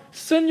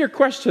 Send your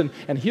question,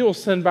 and he will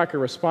send back a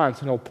response,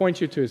 and he'll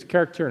point you to his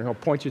character, and he'll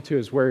point you to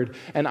his word.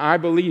 And I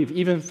believe,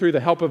 even through the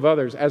help of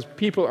others, as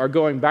people are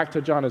going back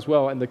to John as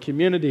well, and the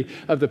community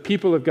of the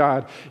people of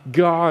God,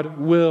 God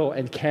will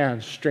and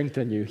can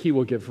strengthen you. He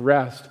will give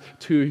rest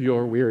to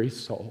your weary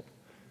soul.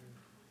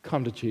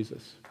 Come to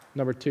Jesus.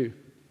 Number 2,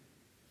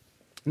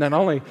 not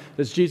only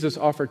does Jesus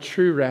offer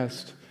true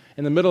rest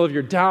in the middle of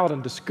your doubt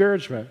and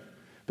discouragement,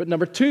 but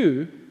number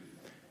 2,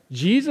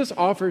 Jesus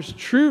offers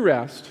true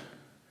rest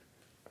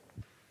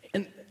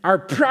in our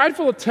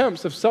prideful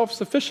attempts of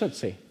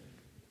self-sufficiency.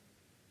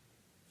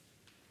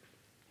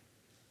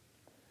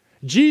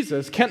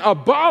 Jesus can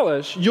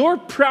abolish your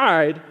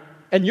pride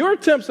and your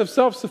attempts of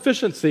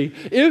self-sufficiency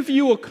if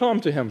you will come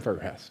to him for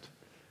rest.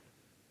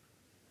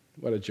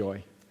 What a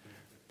joy.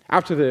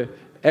 After the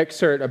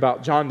excerpt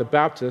about John the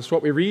Baptist,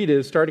 what we read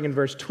is, starting in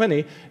verse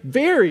 20,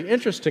 very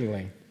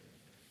interestingly,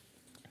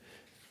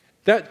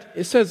 that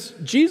it says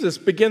Jesus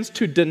begins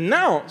to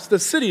denounce the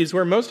cities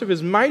where most of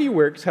his mighty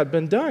works had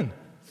been done.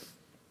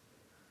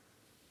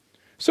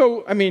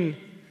 So,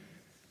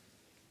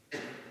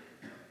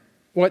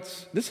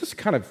 this is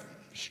kind of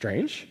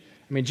strange.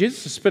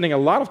 Jesus is spending a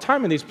lot of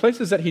time in these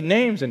places that he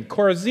names, in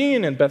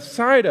Chorazin and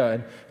Bethsaida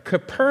and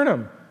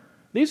Capernaum.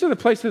 These are the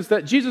places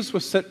that Jesus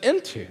was sent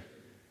into.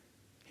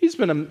 He's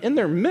been in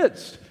their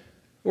midst,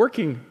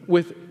 working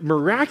with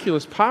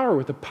miraculous power,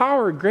 with the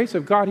power and grace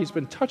of God. He's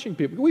been touching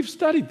people. We've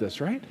studied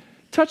this, right?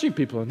 Touching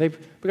people, and they've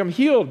become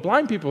healed.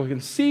 Blind people can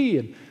see,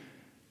 and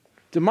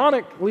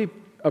demonically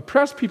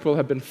oppressed people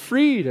have been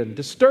freed, and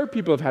disturbed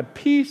people have had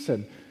peace,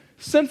 and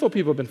sinful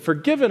people have been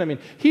forgiven. I mean,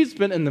 he's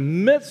been in the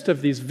midst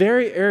of these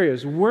very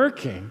areas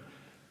working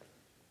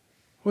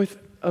with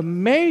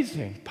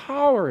amazing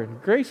power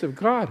and grace of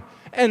God.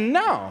 And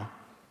now,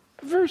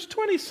 verse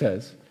 20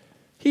 says,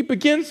 he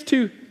begins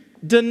to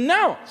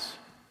denounce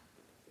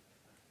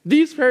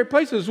these very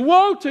places.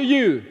 Woe to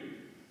you!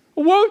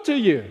 Woe to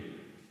you!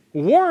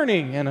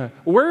 Warning and a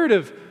word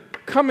of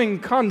coming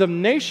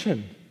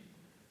condemnation.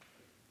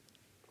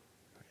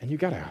 And you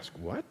got to ask,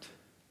 what?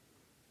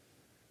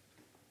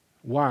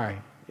 Why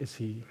is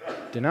he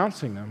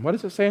denouncing them? What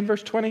does it say in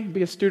verse 20?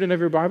 Be a student of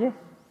your Bible.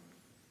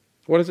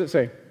 What does it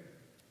say?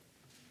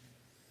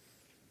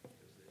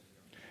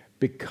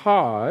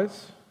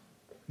 Because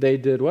they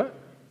did what?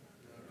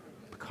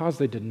 Because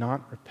they did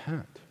not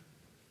repent.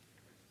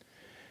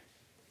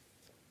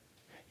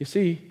 You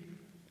see,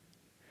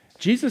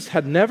 Jesus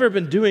had never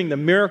been doing the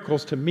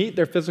miracles to meet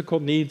their physical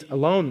needs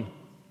alone.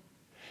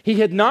 He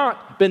had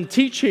not been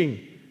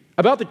teaching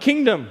about the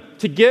kingdom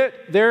to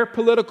get their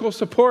political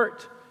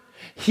support.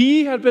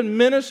 He had been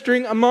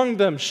ministering among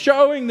them,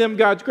 showing them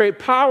God's great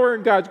power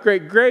and God's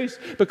great grace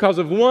because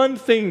of one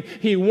thing: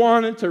 he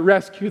wanted to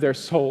rescue their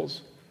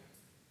souls.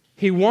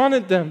 He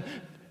wanted them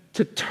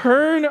to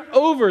turn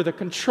over the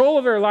control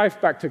of their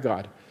life back to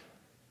God.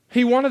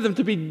 He wanted them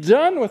to be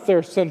done with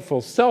their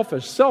sinful,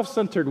 selfish,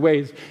 self-centered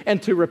ways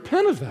and to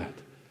repent of that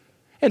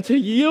and to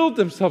yield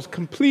themselves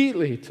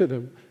completely to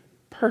the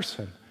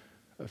person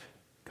of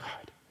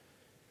God.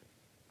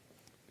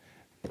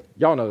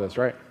 Y'all know this,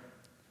 right?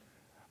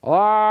 A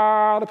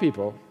lot of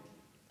people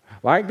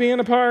like being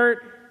a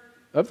part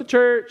of the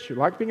church,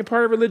 like being a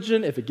part of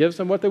religion if it gives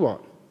them what they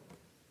want.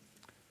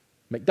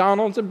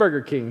 McDonald's and Burger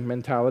King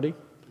mentality.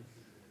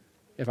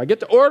 If I get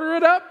to order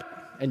it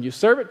up and you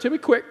serve it to me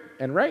quick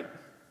and right,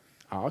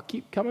 I'll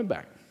keep coming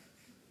back.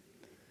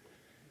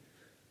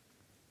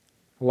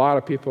 A lot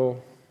of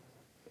people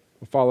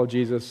will follow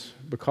Jesus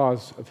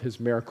because of his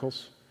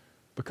miracles,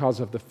 because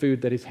of the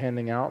food that he's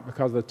handing out,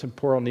 because of the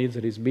temporal needs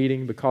that he's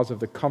meeting, because of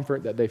the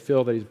comfort that they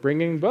feel that he's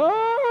bringing.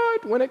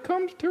 But when it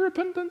comes to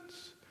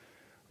repentance,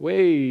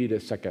 wait a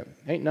second.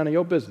 Ain't none of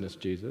your business,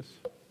 Jesus.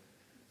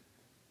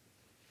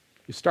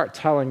 You start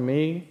telling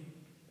me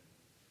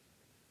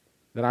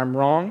that I'm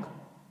wrong.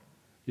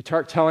 You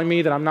start telling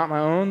me that I'm not my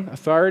own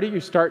authority. You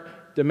start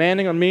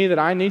demanding on me that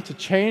I need to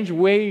change.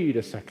 Wait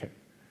a second.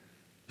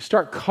 You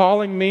start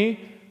calling me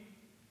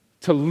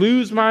to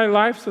lose my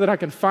life so that I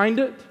can find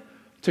it,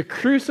 to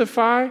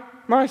crucify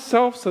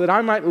myself so that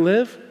I might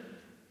live.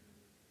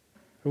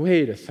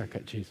 Wait a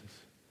second, Jesus.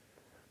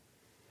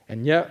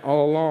 And yet,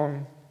 all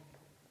along,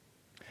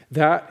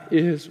 that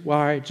is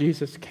why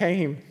Jesus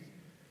came.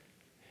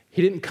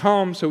 He didn't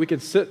come so we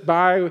could sit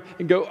by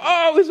and go,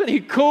 oh, isn't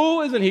he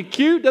cool? Isn't he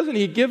cute? Doesn't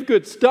he give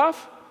good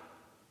stuff?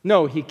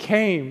 No, he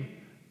came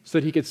so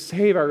that he could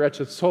save our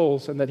wretched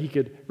souls and that he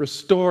could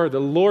restore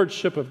the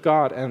lordship of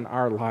God in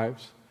our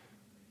lives.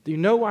 Do you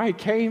know why he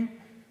came?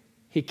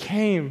 He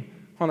came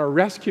on a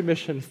rescue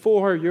mission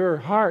for your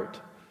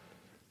heart.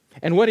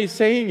 And what he's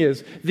saying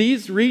is,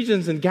 these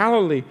regions in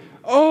Galilee,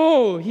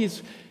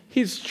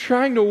 he's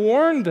trying to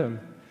warn them.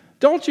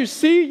 Don't you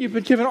see? You've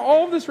been given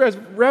all of this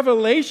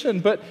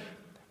revelation, but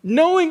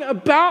knowing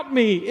about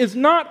me is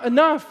not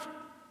enough.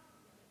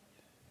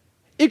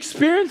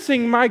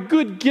 Experiencing my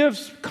good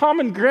gifts,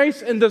 common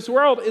grace in this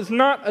world is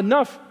not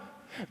enough.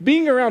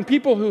 Being around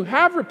people who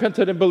have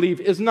repented and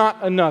believe is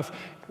not enough.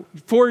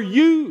 For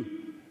you,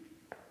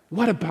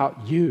 what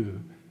about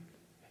you?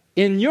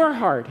 In your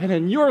heart and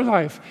in your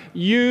life,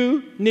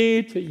 you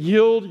need to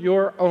yield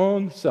your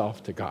own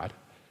self to God.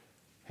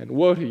 And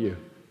woe to you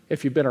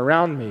if you've been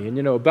around me and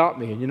you know about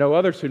me and you know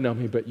others who know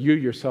me, but you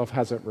yourself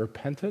hasn't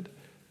repented.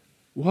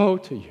 Woe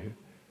to you.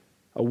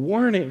 A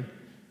warning.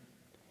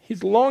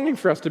 He's longing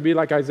for us to be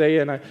like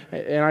Isaiah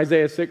in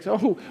Isaiah 6.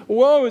 Oh,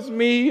 woe is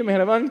me, a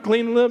man of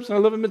unclean lips, and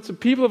I live amidst the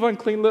people of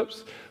unclean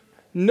lips,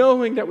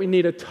 knowing that we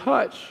need a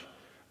touch,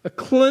 a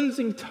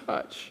cleansing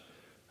touch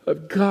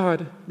of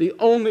God. The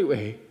only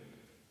way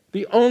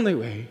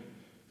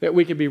that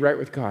we can be right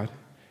with God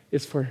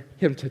is for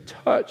him to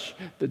touch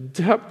the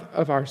depth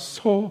of our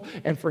soul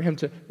and for him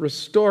to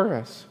restore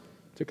us,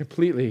 to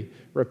completely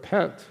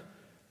repent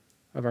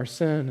of our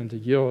sin and to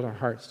yield our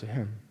hearts to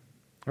him.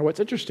 Now,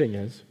 what's interesting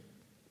is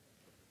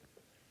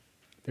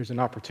there's an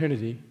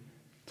opportunity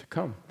to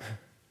come.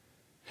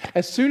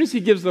 As soon as he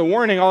gives the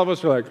warning, all of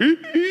us are like,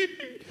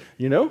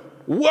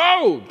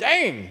 whoa,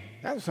 dang,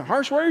 that's some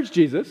harsh words,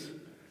 Jesus.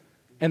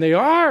 And they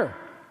are.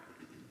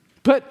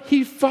 But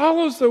he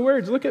follows the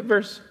words. Look at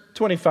verse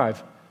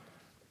 25.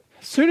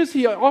 As soon as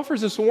he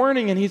offers this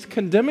warning and he's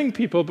condemning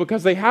people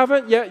because they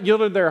haven't yet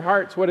yielded their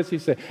hearts, what does he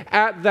say?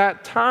 At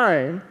that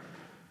time,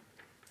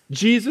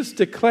 Jesus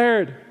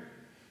declared,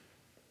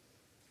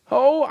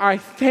 oh, I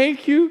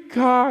thank you,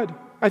 God.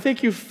 I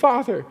thank you,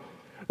 Father,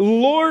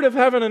 Lord of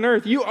heaven and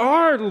earth. You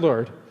are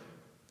Lord,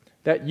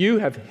 that you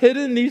have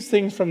hidden these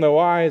things from the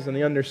wise and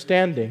the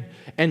understanding,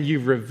 and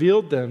you've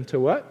revealed them to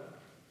what?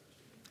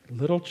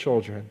 Little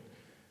children.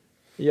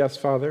 Yes,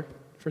 Father,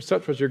 for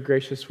such was your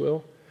gracious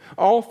will.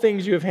 All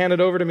things you have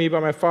handed over to me by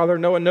my Father.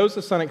 No one knows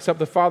the Son except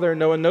the Father, and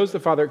no one knows the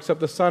Father except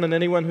the Son, and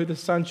anyone who the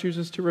Son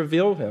chooses to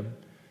reveal him.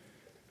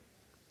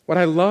 What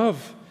I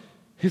love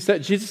is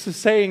that Jesus is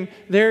saying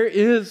there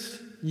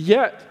is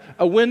yet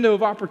a window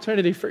of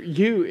opportunity for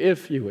you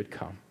if you would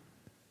come.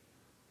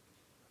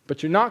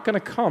 But you're not going to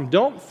come.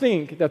 Don't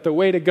think that the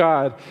way to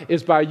God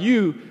is by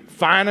you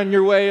finding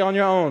your way on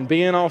your own,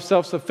 being all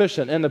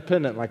self-sufficient,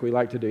 independent like we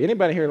like to do.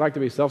 Anybody here like to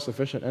be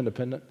self-sufficient,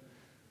 independent?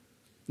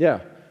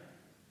 Yeah.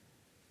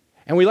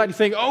 And we like to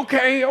think,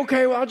 okay,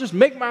 well, I'll just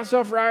make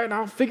myself right and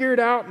I'll figure it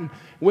out. And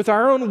with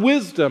our own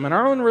wisdom and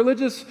our own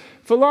religious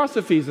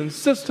philosophies and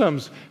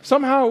systems,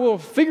 somehow we'll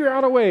figure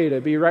out a way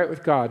to be right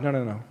with God.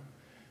 No.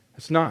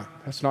 That's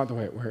not the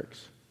way it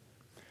works.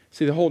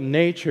 See, the whole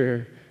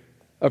nature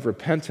of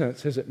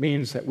repentance is it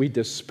means that we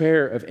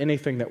despair of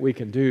anything that we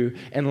can do.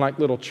 And like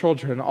little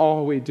children,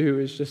 all we do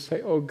is just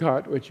say, oh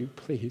God, would you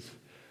please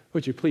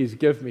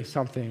give me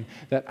something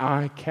that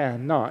I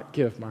cannot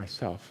give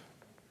myself?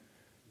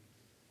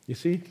 You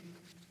see,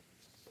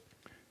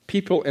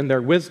 people in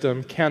their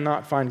wisdom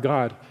cannot find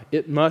God.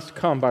 It must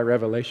come by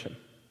revelation.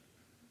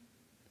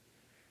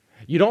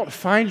 You don't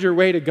find your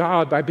way to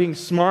God by being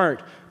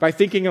smart, by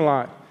thinking a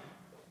lot.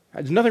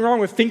 There's nothing wrong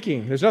with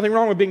thinking. There's nothing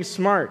wrong with being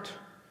smart.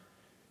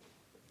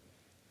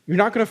 You're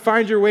not going to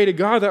find your way to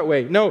God that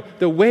way. No,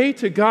 the way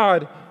to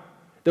God,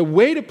 the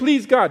way to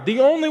please God, the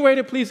only way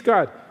to please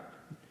God,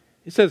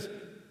 it says,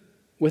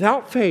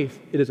 without faith,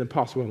 it is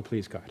impossible to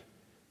please God.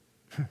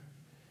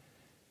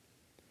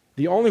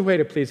 The only way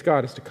to please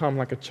God is to come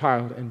like a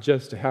child and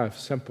just to have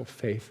simple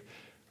faith.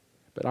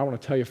 But I want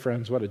to tell you,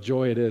 friends, what a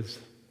joy it is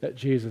that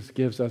Jesus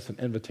gives us an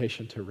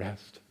invitation to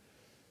rest.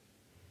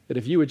 That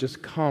if you would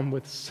just come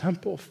with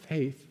simple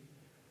faith,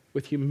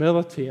 with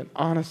humility and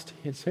honesty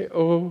and say,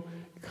 oh,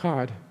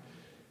 God,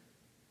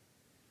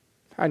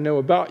 I know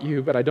about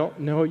you, but I don't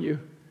know you.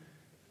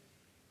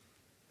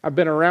 I've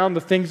been around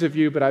the things of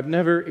you, but I've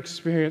never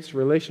experienced a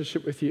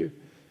relationship with you.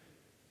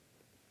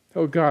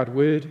 Oh God,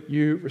 would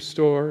you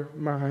restore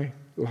my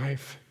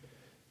life?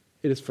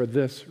 It is for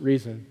this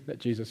reason that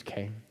Jesus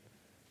came.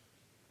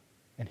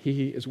 And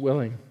he is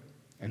willing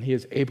and he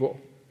is able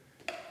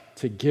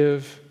to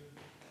give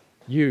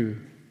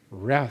you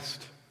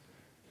rest.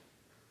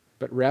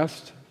 But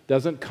rest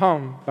doesn't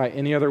come by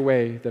any other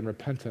way than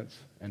repentance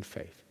and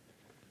faith.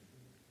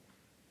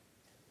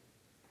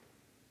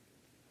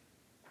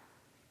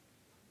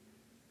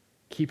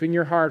 Keeping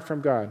your heart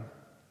from God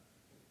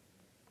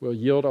will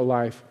yield a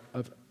life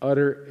of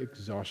utter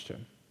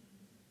exhaustion,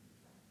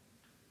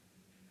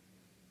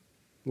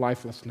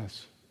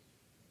 lifelessness,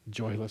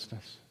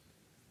 joylessness.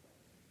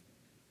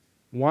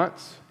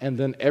 Once and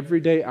then every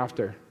day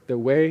after, the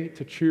way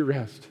to true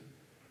rest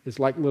is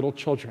like little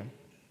children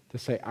to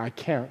say, I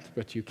can't,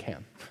 but you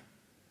can.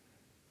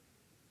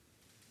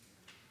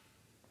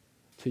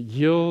 To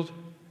yield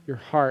your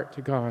heart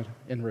to God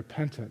in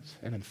repentance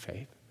and in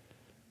faith.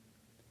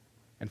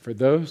 And for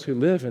those who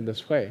live in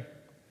this way,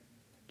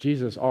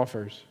 Jesus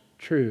offers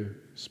true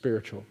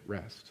spiritual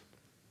rest.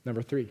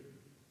 Number 3,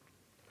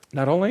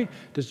 not only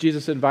does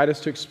Jesus invite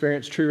us to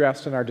experience true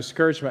rest in our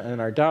discouragement and in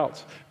our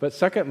doubts, but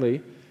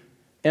secondly,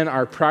 in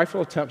our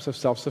prideful attempts of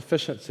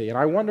self-sufficiency. And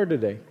I wonder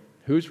today,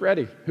 who's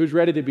ready? Who's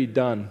ready to be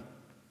done?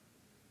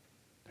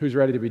 Who's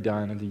ready to be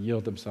done and to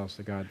yield themselves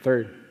to God?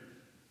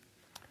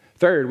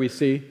 Third, we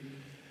see,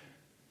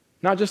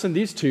 not just in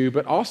these two,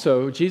 but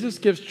also Jesus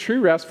gives true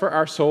rest for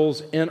our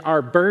souls in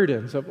our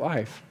burdens of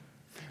life.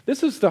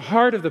 This is the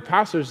heart of the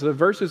passage, the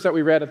verses that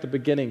we read at the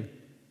beginning.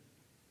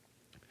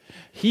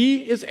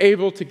 He is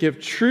able to give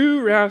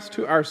true rest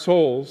to our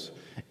souls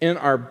in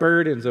our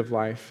burdens of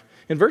life.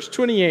 In verse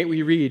 28,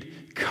 we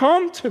read,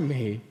 "Come to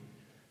me,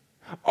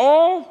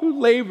 all who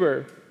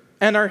labor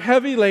and are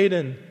heavy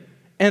laden,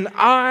 and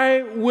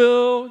I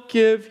will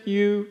give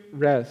you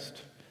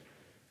rest.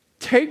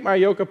 Take my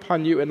yoke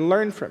upon you and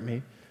learn from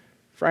me,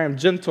 for I am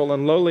gentle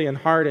and lowly in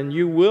heart, and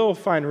you will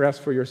find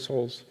rest for your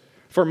souls.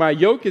 For my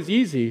yoke is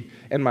easy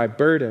and my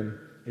burden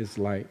is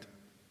light."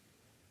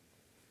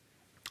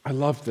 I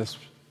love this.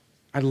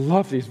 I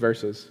love these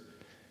verses.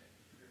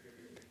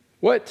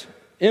 What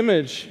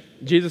image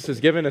Jesus has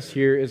given us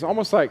here is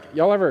almost like,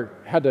 y'all ever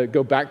had to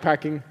go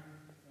backpacking?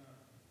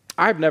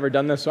 I've never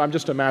done this, so I'm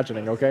just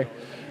imagining, okay?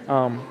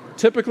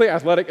 Typically,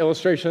 athletic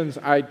illustrations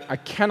I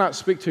cannot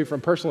speak to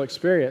from personal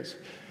experience,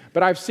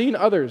 but I've seen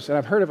others and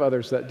I've heard of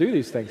others that do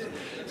these things.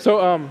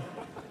 So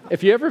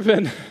if you ever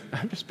been,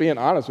 I'm just being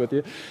honest with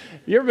you,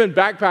 you ever been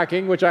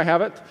backpacking, which I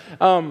haven't,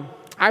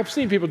 I've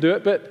seen people do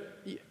it, but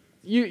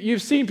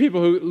you've seen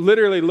people who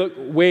literally look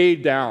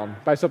weighed down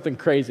by something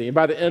crazy, and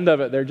by the end of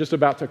it, they're just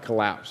about to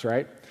collapse,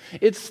 right?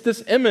 It's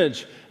this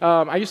image.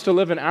 I used to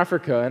live in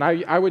Africa, and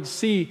I would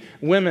see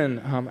women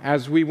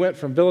as we went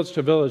from village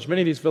to village,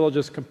 many of these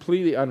villages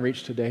completely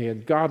unreached today,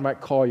 and God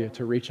might call you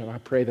to reach them. I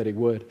pray that he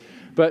would.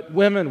 But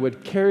women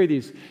would carry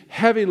these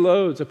heavy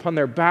loads upon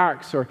their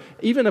backs or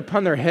even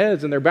upon their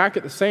heads and their back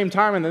at the same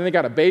time, and then they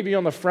got a baby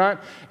on the front,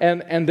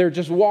 and they're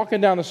just walking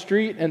down the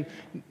street, and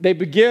they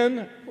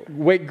begin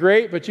wait,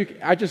 great, but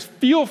I just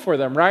feel for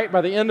them, right?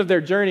 By the end of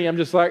their journey, I'm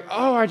just like,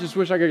 oh, I just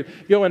wish I could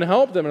go and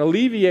help them and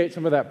alleviate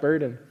some of that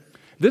burden.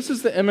 This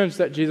is the image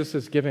that Jesus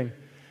is giving.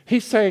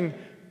 He's saying,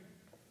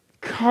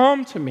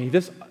 come to me,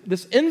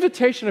 this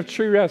invitation of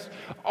true rest,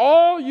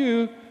 all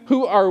you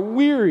who are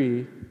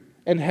weary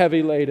and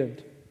heavy laden,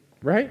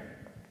 right?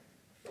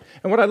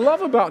 And what I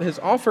love about his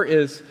offer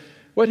is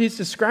what he's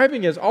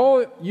describing is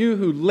all you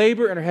who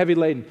labor and are heavy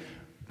laden.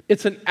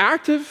 It's an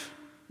active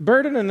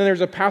burden and then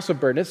there's a passive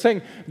burden. It's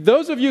saying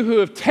those of you who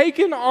have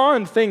taken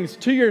on things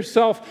to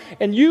yourself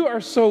and you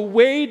are so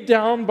weighed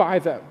down by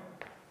them,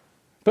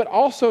 but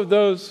also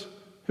those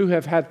who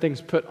have had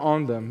things put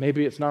on them.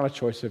 Maybe it's not a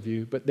choice of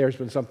you, but there's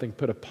been something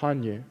put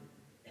upon you.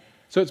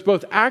 So it's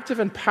both active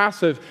and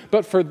passive,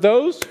 but for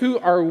those who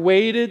are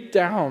weighted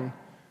down,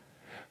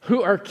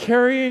 who are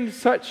carrying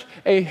such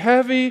a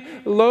heavy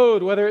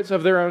load, whether it's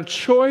of their own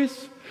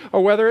choice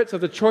or whether it's of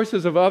the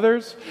choices of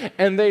others,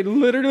 and they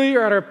literally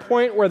are at a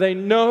point where they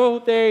know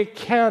they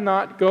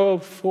cannot go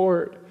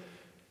forward.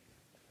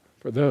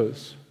 For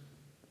those,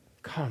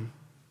 come.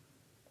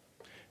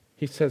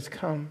 He says,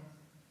 come.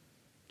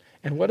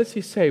 And what does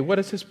he say? What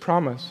is his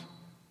promise?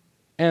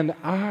 And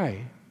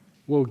I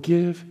will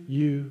give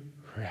you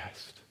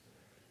rest.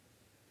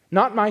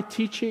 Not my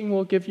teaching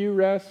will give you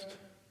rest.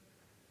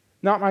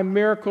 Not my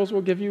miracles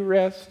will give you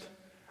rest.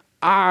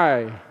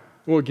 I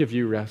will give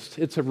you rest.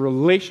 It's a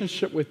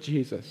relationship with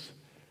Jesus.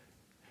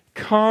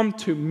 Come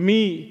to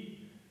me,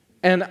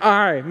 and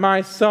I,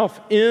 myself,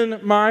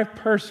 in my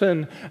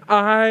person,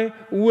 I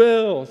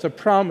will, it's a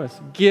promise,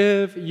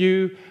 give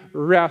you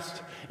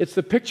rest. It's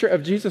the picture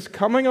of Jesus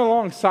coming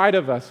alongside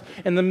of us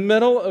in the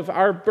middle of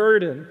our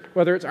burden,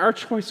 whether it's our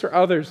choice or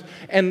others,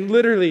 and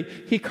literally,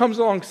 he comes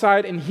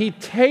alongside and he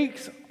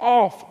takes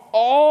off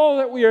all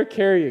that we are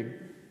carrying.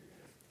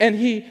 And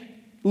he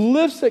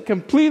lifts it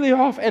completely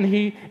off and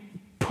he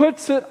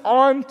puts it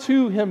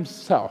onto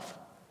himself.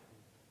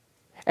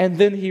 And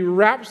then he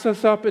wraps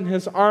us up in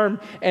his arm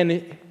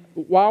and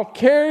while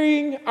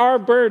carrying our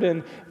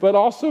burden, but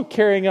also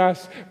carrying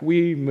us,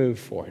 we move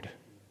forward.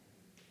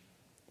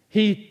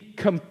 He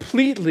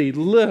completely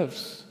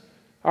lifts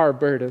our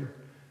burden.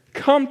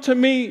 Come to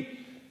me.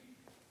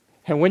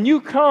 And when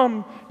you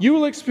come, you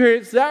will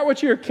experience that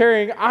which you're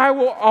carrying. I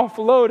will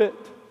offload it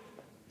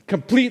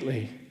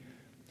completely.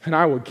 And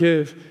I will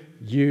give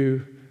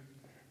you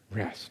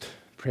rest.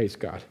 Praise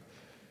God.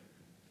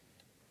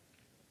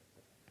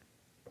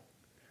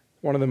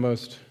 One of the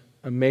most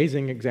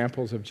amazing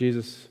examples of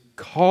Jesus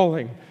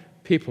calling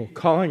people,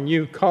 calling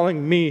you,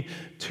 calling me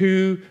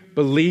to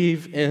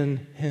believe in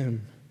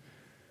him.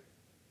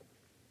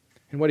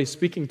 And what he's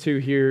speaking to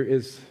here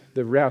is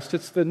the rest.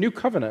 It's the new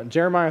covenant,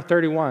 Jeremiah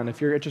 31.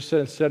 If you're interested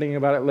in studying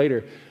about it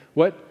later,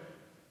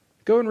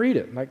 go and read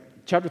it, like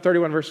chapter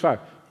 31, verse 5.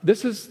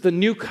 This is the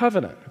new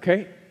covenant,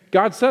 okay?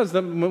 God says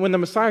that when the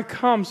Messiah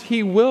comes,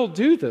 he will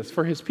do this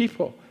for his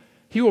people.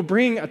 He will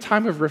bring a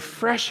time of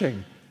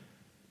refreshing.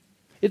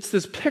 It's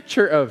this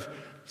picture of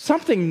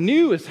something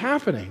new is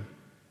happening.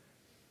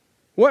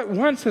 What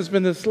once has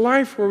been this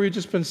life where we've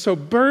just been so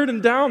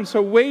burdened down,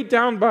 so weighed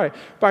down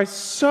by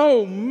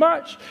so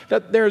much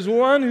that there's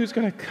one who's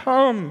going to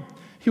come.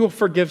 He will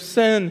forgive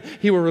sin.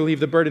 He will relieve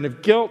the burden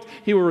of guilt.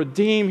 He will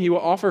redeem. He will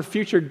offer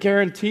future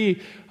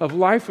guarantee of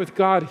life with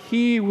God.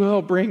 He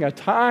will bring a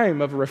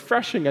time of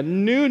refreshing, a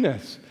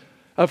newness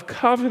of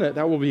covenant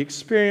that will be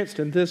experienced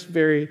in this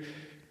very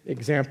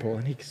example.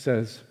 And he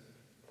says,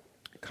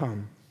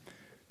 come.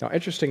 Now,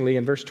 interestingly,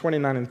 in verse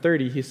 29 and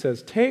 30, he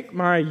says, take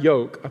my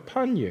yoke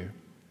upon you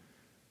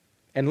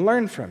and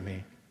learn from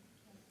me.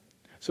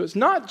 So it's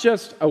not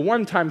just a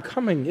one-time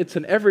coming, it's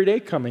an everyday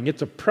coming.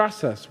 It's a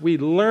process. We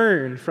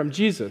learn from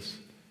Jesus.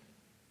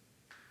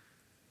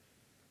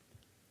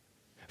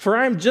 For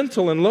I am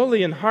gentle and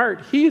lowly in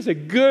heart. He is a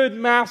good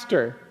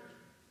master.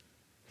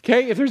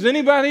 Okay, if there's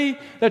anybody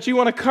that you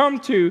want to come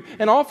to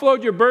and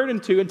offload your burden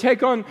to and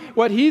take on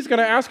what he's going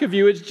to ask of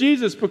you, it's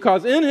Jesus,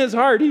 because in his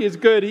heart he is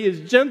good, he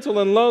is gentle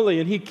and lowly,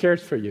 and he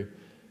cares for you.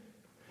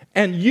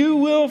 And you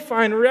will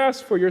find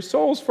rest for your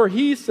souls, for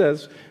he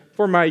says,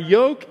 for my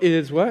yoke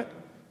is what?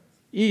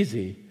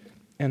 Easy,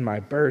 and my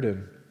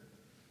burden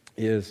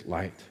is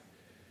light.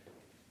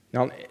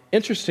 Now,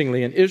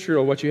 interestingly, in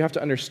Israel, what you have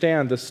to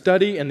understand, the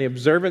study and the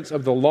observance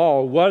of the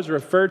law was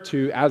referred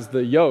to as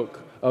the yoke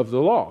of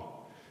the law.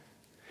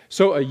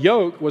 So a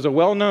yoke was a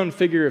well-known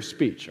figure of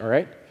speech, all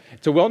right?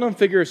 It's a well-known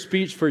figure of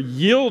speech for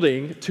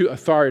yielding to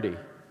authority.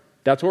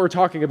 That's what we're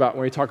talking about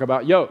when we talk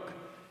about yoke.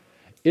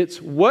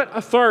 It's what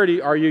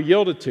authority are you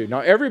yielded to? Now,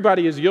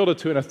 everybody is yielded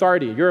to an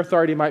authority. Your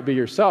authority might be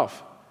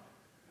yourself.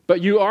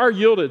 But you are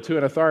yielded to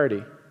an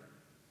authority.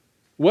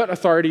 What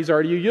authorities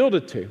are you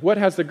yielded to? What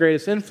has the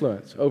greatest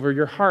influence over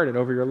your heart and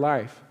over your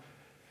life?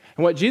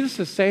 And what Jesus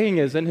is saying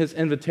is, in his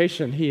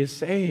invitation, he is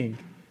saying,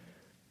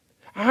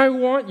 I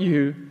want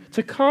you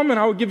to come and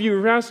I will give you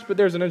rest, but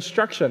there's an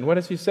instruction. What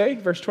does he say?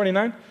 Verse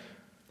 29,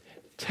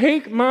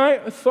 take my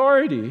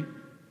authority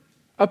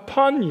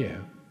upon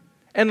you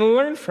and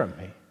learn from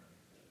me.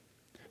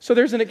 So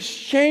there's an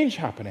exchange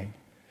happening.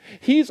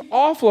 He's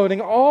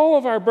offloading all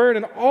of our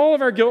burden, all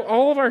of our guilt,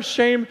 all of our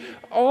shame,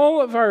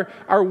 all of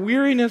our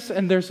weariness,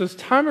 and there's this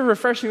time of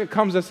refreshing that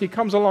comes as he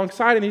comes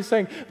alongside, and he's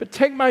saying, but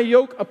take my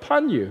yoke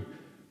upon you.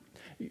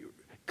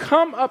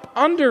 Come up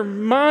under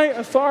my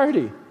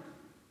authority.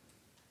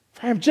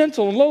 For I am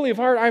gentle and lowly of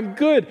heart. I am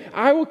good.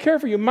 I will care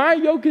for you. My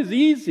yoke is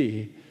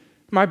easy.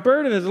 My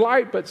burden is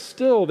light, but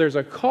still there's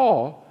a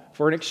call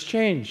for an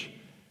exchange.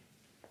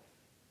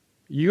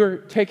 You're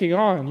taking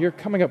on, you're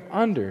coming up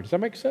under. Does that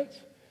make sense?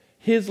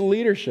 His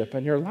leadership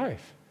in your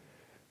life.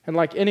 And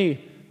like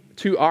any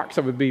two ox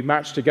that would be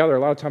matched together, a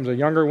lot of times a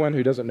younger one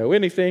who doesn't know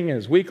anything and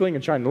is weakling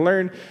and trying to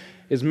learn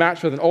is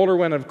matched with an older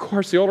one. And of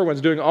course, the older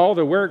one's doing all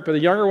the work, but the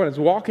younger one is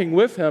walking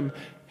with him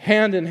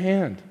hand in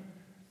hand.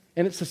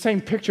 And it's the same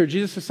picture.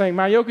 Jesus is saying,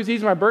 my yoke is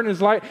easy, my burden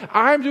is light.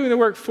 I'm doing the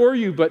work for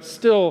you, but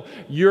still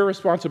your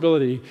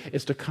responsibility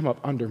is to come up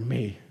under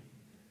me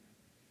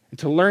and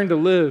to learn to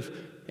live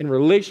in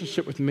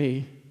relationship with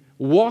me,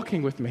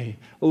 walking with me,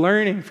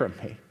 learning from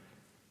me.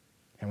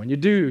 And when you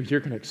do, you're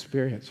going to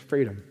experience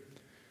freedom.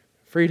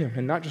 Freedom,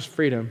 and not just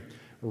freedom,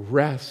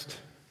 rest.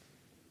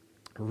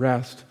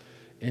 Rest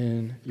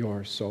in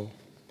your soul.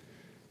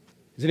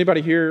 Is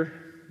anybody here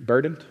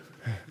burdened?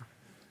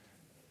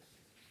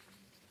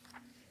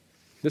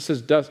 This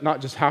does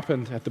not just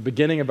happen at the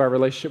beginning of our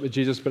relationship with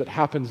Jesus, but it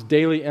happens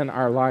daily in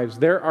our lives.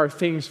 There are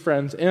things,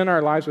 friends, in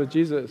our lives with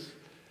Jesus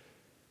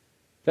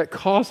that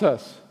cause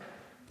us,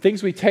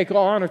 things we take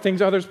on or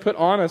things others put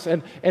on us,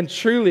 and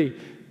truly,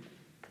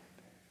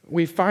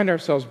 we find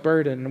ourselves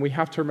burdened, and we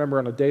have to remember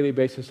on a daily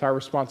basis our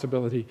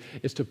responsibility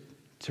is to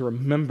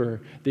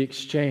remember the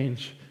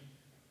exchange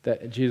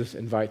that Jesus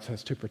invites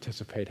us to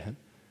participate in.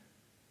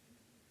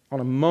 On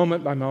a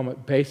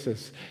moment-by-moment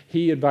basis,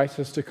 he invites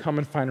us to come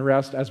and find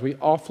rest as we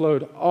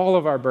offload all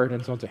of our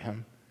burdens onto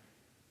him.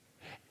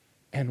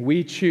 And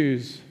we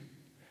choose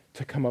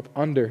to come up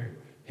under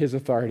his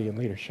authority and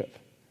leadership.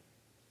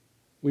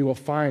 We will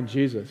find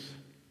Jesus.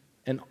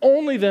 And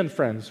only then,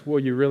 friends, will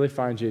you really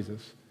find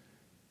Jesus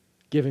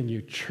giving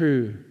you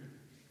true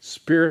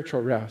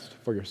spiritual rest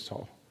for your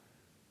soul.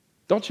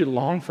 Don't you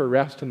long for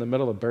rest in the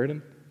middle of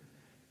burden?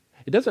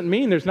 It doesn't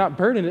mean there's not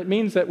burden. It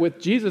means that with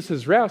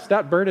Jesus' rest,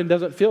 that burden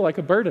doesn't feel like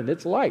a burden.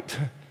 It's light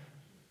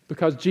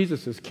because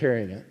Jesus is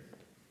carrying it.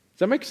 Does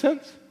that make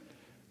sense?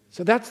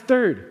 So that's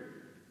third.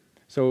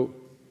 So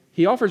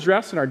he offers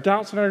rest in our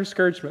doubts and our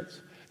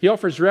discouragements. He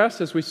offers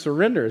rest as we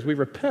surrender, as we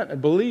repent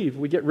and believe.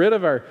 We get rid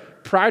of our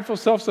prideful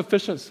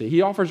self-sufficiency.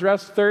 He offers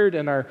rest third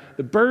in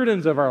the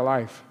burdens of our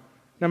life.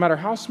 No matter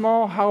how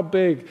small, how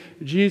big,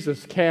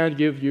 Jesus can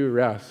give you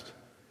rest.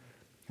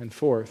 And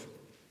fourth,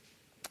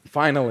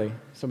 finally,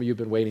 some of you have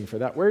been waiting for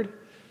that word.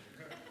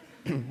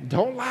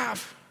 Don't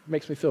laugh. It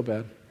makes me feel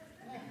bad.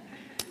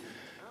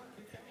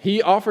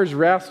 He offers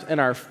rest in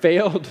our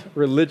failed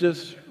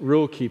religious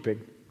rule keeping.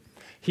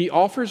 He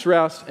offers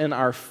rest in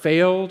our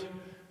failed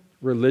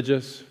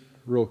religious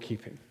rule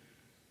keeping.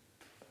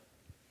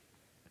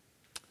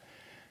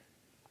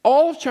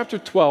 All of chapter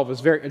 12 is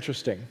very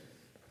interesting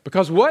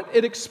because what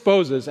it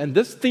exposes, and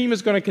this theme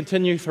is going to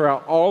continue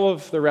throughout all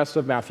of the rest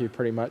of Matthew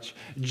pretty much,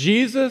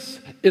 Jesus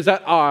is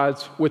at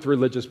odds with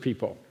religious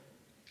people.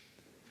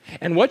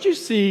 And what you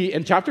see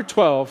in chapter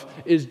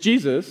 12 is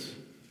Jesus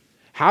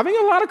having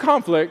a lot of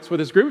conflicts with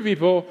this group of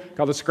people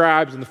called the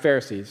scribes and the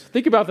Pharisees.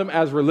 Think about them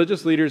as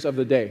religious leaders of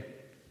the day.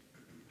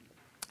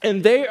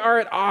 And they are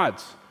at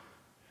odds.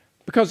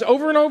 Because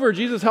over and over,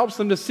 Jesus helps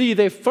them to see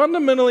they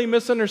fundamentally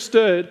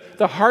misunderstood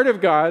the heart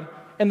of God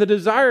and the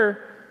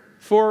desire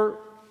for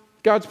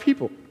God's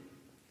people.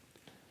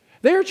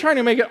 They are trying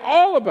to make it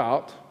all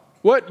about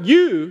what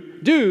you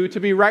do to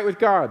be right with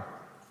God.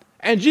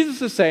 And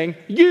Jesus is saying,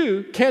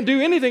 you can't do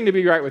anything to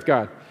be right with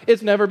God.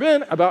 It's never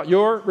been about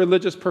your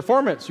religious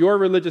performance, your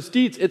religious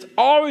deeds. It's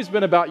always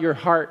been about your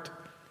heart.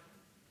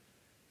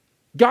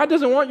 God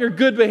doesn't want your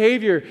good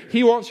behavior.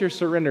 He wants your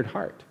surrendered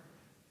heart.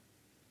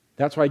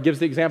 That's why he gives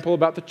the example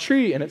about the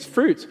tree and its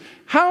fruits.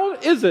 How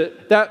is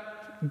it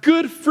that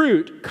good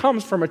fruit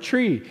comes from a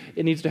tree?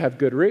 It needs to have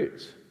good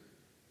roots.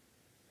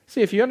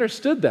 See, if you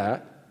understood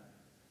that,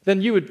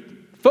 then you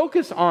would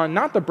focus on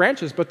not the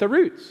branches, but the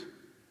roots.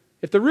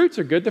 If the roots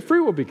are good, the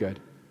fruit will be good.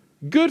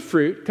 Good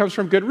fruit comes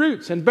from good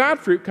roots, and bad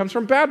fruit comes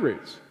from bad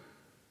roots.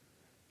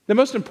 The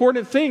most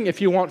important thing,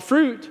 if you want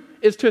fruit,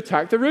 is to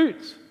attack the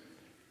roots.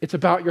 It's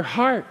about your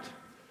heart.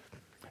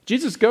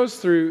 Jesus goes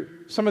through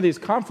some of these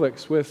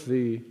conflicts with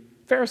the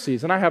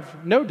Pharisees, and I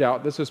have no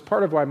doubt this is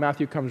part of why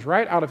Matthew comes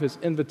right out of his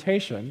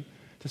invitation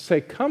to say,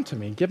 come to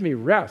me, give me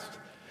rest.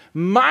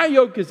 My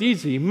yoke is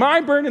easy,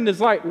 my burden is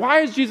light.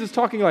 Why is Jesus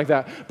talking like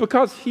that?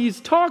 Because he's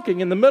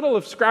talking in the middle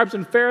of scribes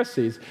and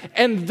Pharisees,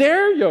 and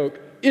their yoke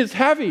is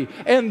heavy,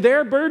 and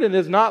their burden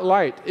is not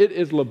light, it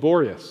is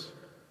laborious.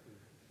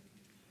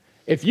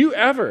 If you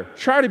ever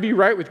try to be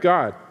right with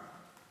God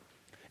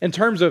in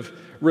terms of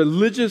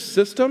religious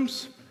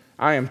systems,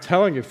 I am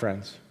telling you,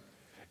 friends,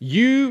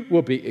 you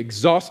will be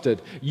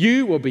exhausted.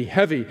 You will be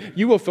heavy.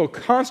 You will feel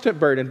constant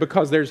burden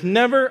because there's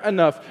never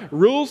enough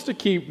rules to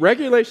keep,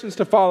 regulations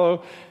to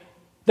follow,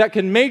 that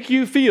can make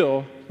you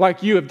feel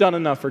like you have done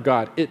enough for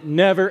God. It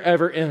never,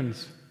 ever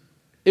ends.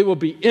 It will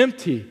be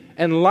empty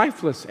and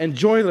lifeless and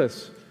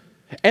joyless,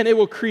 and it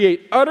will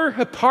create utter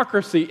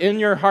hypocrisy in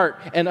your heart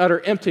and utter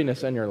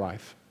emptiness in your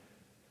life.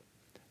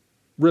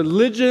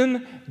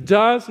 Religion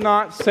does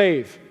not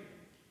save,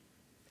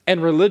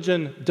 and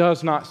religion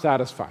does not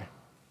satisfy.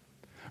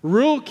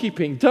 Rule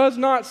keeping does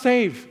not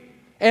save,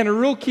 and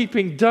rule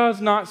keeping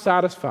does not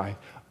satisfy.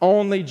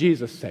 Only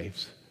Jesus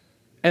saves,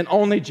 and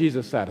only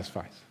Jesus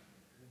satisfies.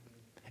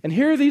 And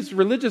here these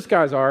religious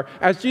guys are,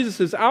 as Jesus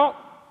is out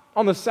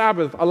on the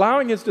Sabbath,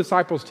 allowing his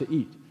disciples to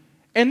eat.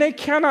 And they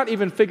cannot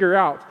even figure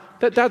out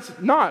that that's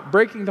not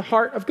breaking the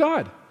heart of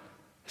God.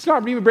 It's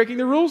not even breaking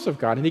the rules of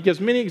God. And he gives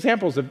many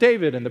examples of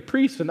David and the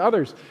priests and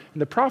others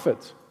and the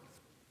prophets.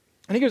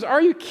 And he goes,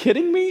 are you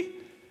kidding me?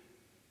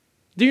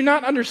 Do you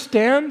not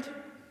understand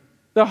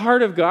the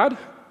heart of God?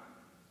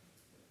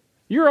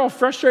 You're all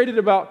frustrated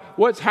about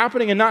what's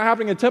happening and not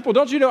happening in the temple.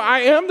 Don't you know I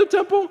am the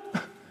temple?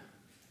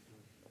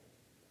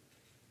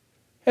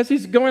 As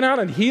he's going out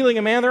and healing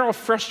a man, they're all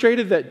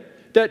frustrated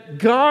that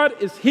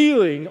God is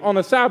healing on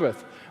the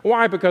Sabbath.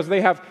 Why? Because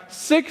they have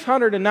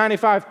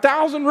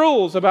 695,000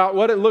 rules about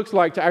what it looks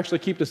like to actually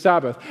keep the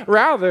Sabbath,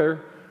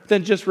 rather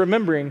than just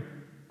remembering,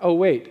 oh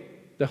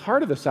wait, the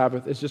heart of the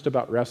Sabbath is just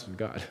about rest in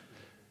God.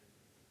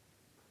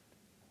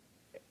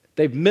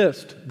 They've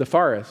missed the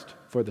forest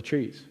for the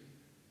trees.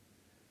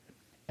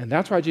 And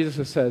that's why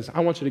Jesus says, I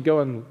want you to go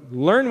and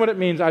learn what it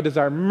means. I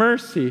desire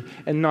mercy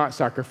and not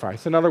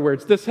sacrifice. In other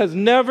words, this has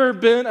never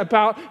been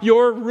about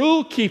your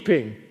rule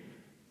keeping.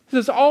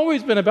 This has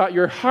always been about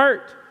your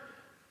heart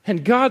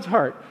and God's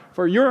heart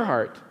for your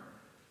heart.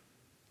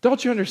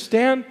 Don't you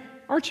understand?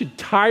 Aren't you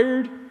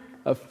tired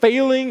of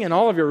failing in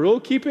all of your rule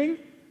keeping?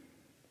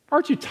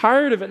 Aren't you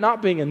tired of it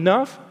not being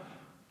enough?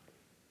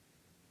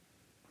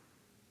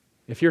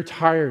 If you're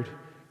tired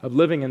of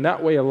living in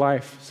that way of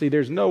life, see,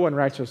 there's no one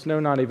righteous,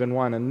 no, not even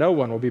one, and no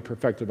one will be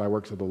perfected by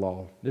works of the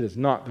law. It is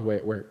not the way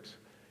it works.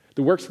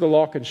 The works of the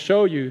law can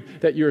show you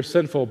that you're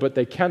sinful, but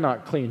they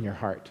cannot clean your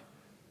heart.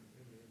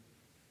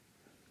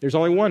 There's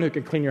only one who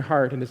can clean your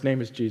heart, and his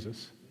name is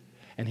Jesus.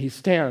 And he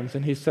stands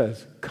and he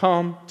says,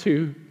 come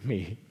to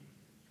me.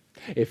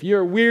 If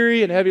you're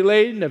weary and heavy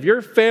laden of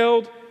your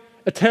failed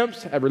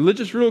attempts at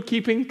religious rule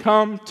keeping,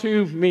 come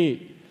to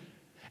me.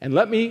 And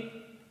let me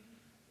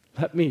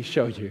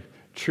show you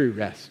true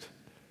rest.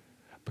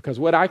 Because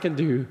what I can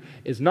do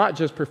is not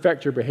just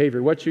perfect your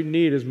behavior. What you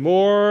need is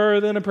more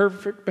than a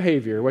perfect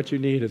behavior. What you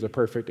need is a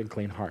perfect and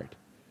clean heart.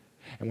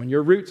 And when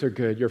your roots are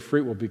good, your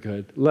fruit will be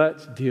good.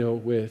 Let's deal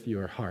with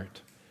your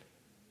heart.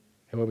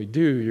 And when we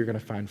do, you're going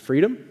to find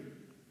freedom.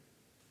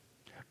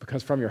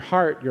 Because from your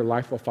heart, your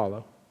life will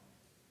follow.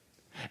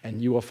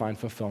 And you will find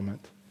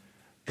fulfillment.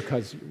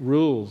 Because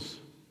rules,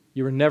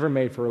 you were never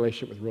made for a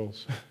relationship with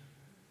rules.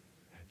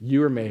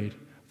 You were made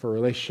for a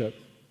relationship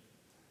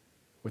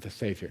with a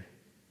Savior,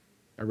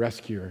 a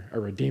rescuer, a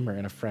redeemer,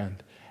 and a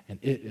friend. And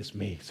it is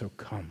me, so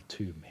come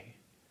to me.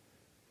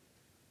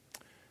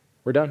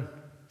 We're done.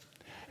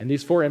 And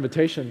these 4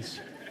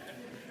 invitations,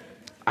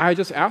 I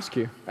just ask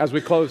you as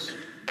we close,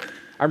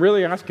 I'm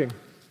really asking.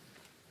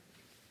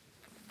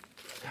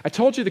 I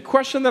told you the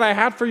question that I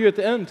had for you at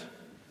the end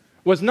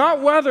was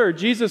not whether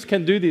Jesus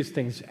can do these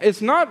things.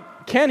 It's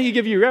not, can he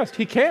give you rest?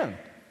 He can.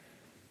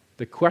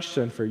 The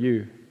question for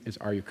you is,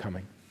 are you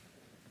coming?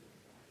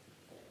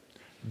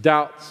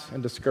 Doubts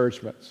and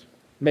discouragements.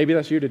 Maybe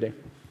that's you today.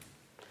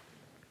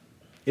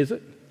 Is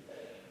it?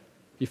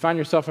 You find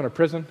yourself in a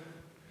prison?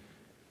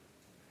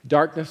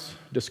 Darkness,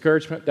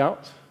 discouragement,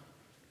 doubts?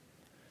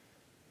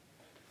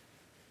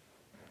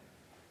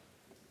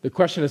 The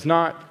question is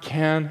not,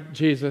 can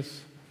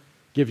Jesus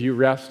give you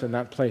rest in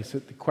that place? The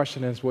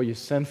question is, will you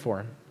sin for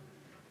him?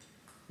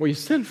 Will you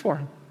sin for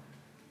him?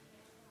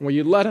 Will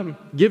you let him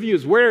give you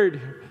his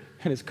word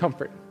and his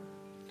comfort?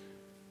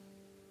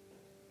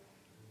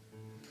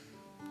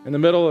 In the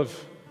middle of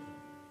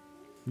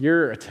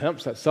your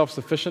attempts at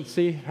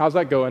self-sufficiency, how's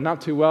that going?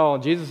 Not too well.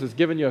 And Jesus has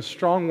given you a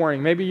strong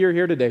warning. Maybe you're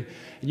here today.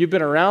 You've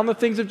been around the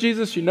things of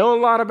Jesus. You know a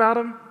lot about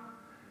him.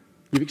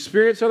 You've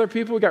experienced other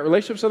people. You've got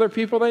relationships with other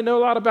people. They know a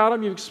lot about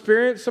him. You've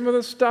experienced some of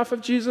the stuff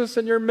of Jesus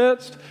in your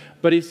midst.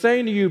 But he's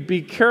saying to you,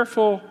 be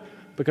careful,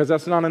 because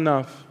that's not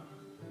enough.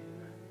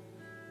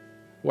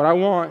 What I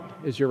want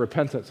is your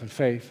repentance and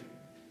faith.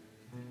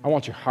 I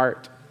want your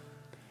heart.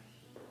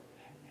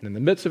 And in the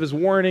midst of his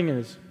warning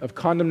and of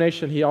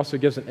condemnation, he also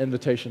gives an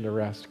invitation to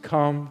rest.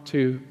 Come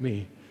to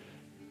me.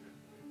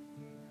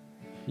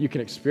 You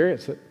can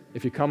experience it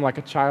if you come like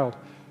a child.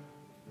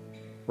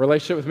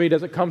 Relationship with me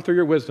doesn't come through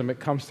your wisdom. It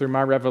comes through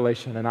my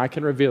revelation, and I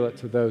can reveal it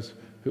to those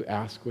who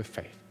ask with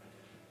faith.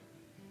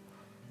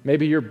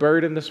 Maybe you're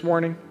burdened this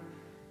morning.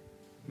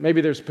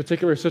 Maybe there's a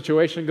particular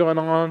situation going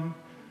on,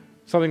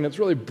 something that's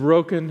really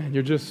broken, and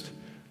you just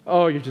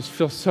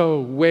feel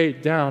so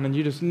weighed down, and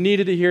you just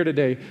needed to hear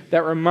today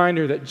that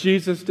reminder that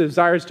Jesus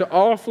desires to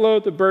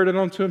offload the burden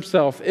onto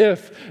himself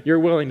if you're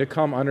willing to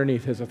come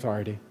underneath his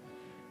authority.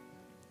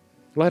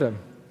 Let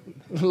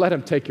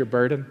him take your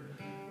burden.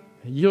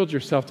 Yield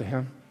yourself to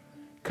him.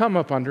 Come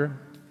up under him.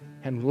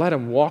 and let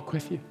him walk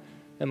with you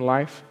in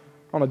life.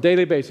 On a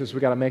daily basis, we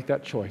got to make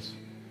that choice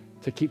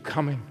to keep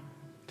coming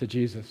to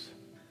Jesus.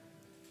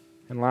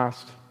 And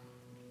last,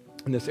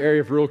 in this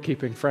area of rule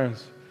keeping,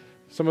 friends,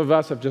 some of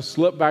us have just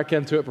slipped back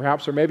into it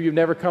perhaps, or maybe you've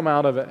never come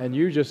out of it, and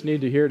you just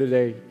need to hear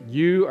today,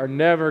 you are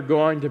never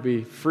going to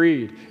be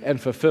freed and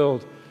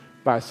fulfilled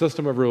by a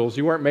system of rules.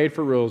 You weren't made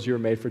for rules, you were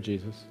made for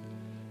Jesus.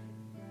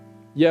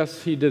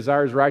 Yes, he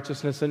desires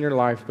righteousness in your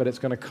life, but it's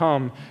going to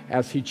come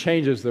as he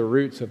changes the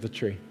roots of the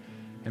tree.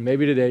 And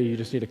maybe today you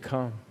just need to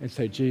come and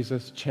say,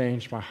 Jesus,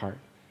 change my heart.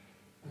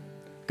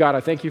 God, I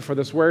thank you for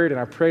this word, and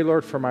I pray,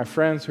 Lord, for my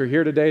friends who are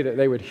here today that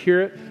they would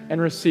hear it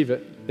and receive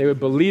it. They would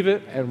believe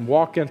it and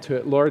walk into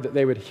it, Lord, that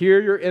they would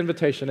hear your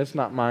invitation. It's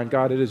not mine,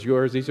 God, it is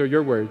yours. These are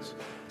your words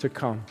to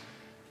come.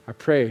 I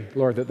pray,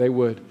 Lord, that they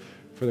would,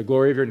 for the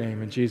glory of your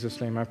name. In Jesus'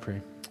 name I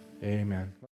pray. Amen.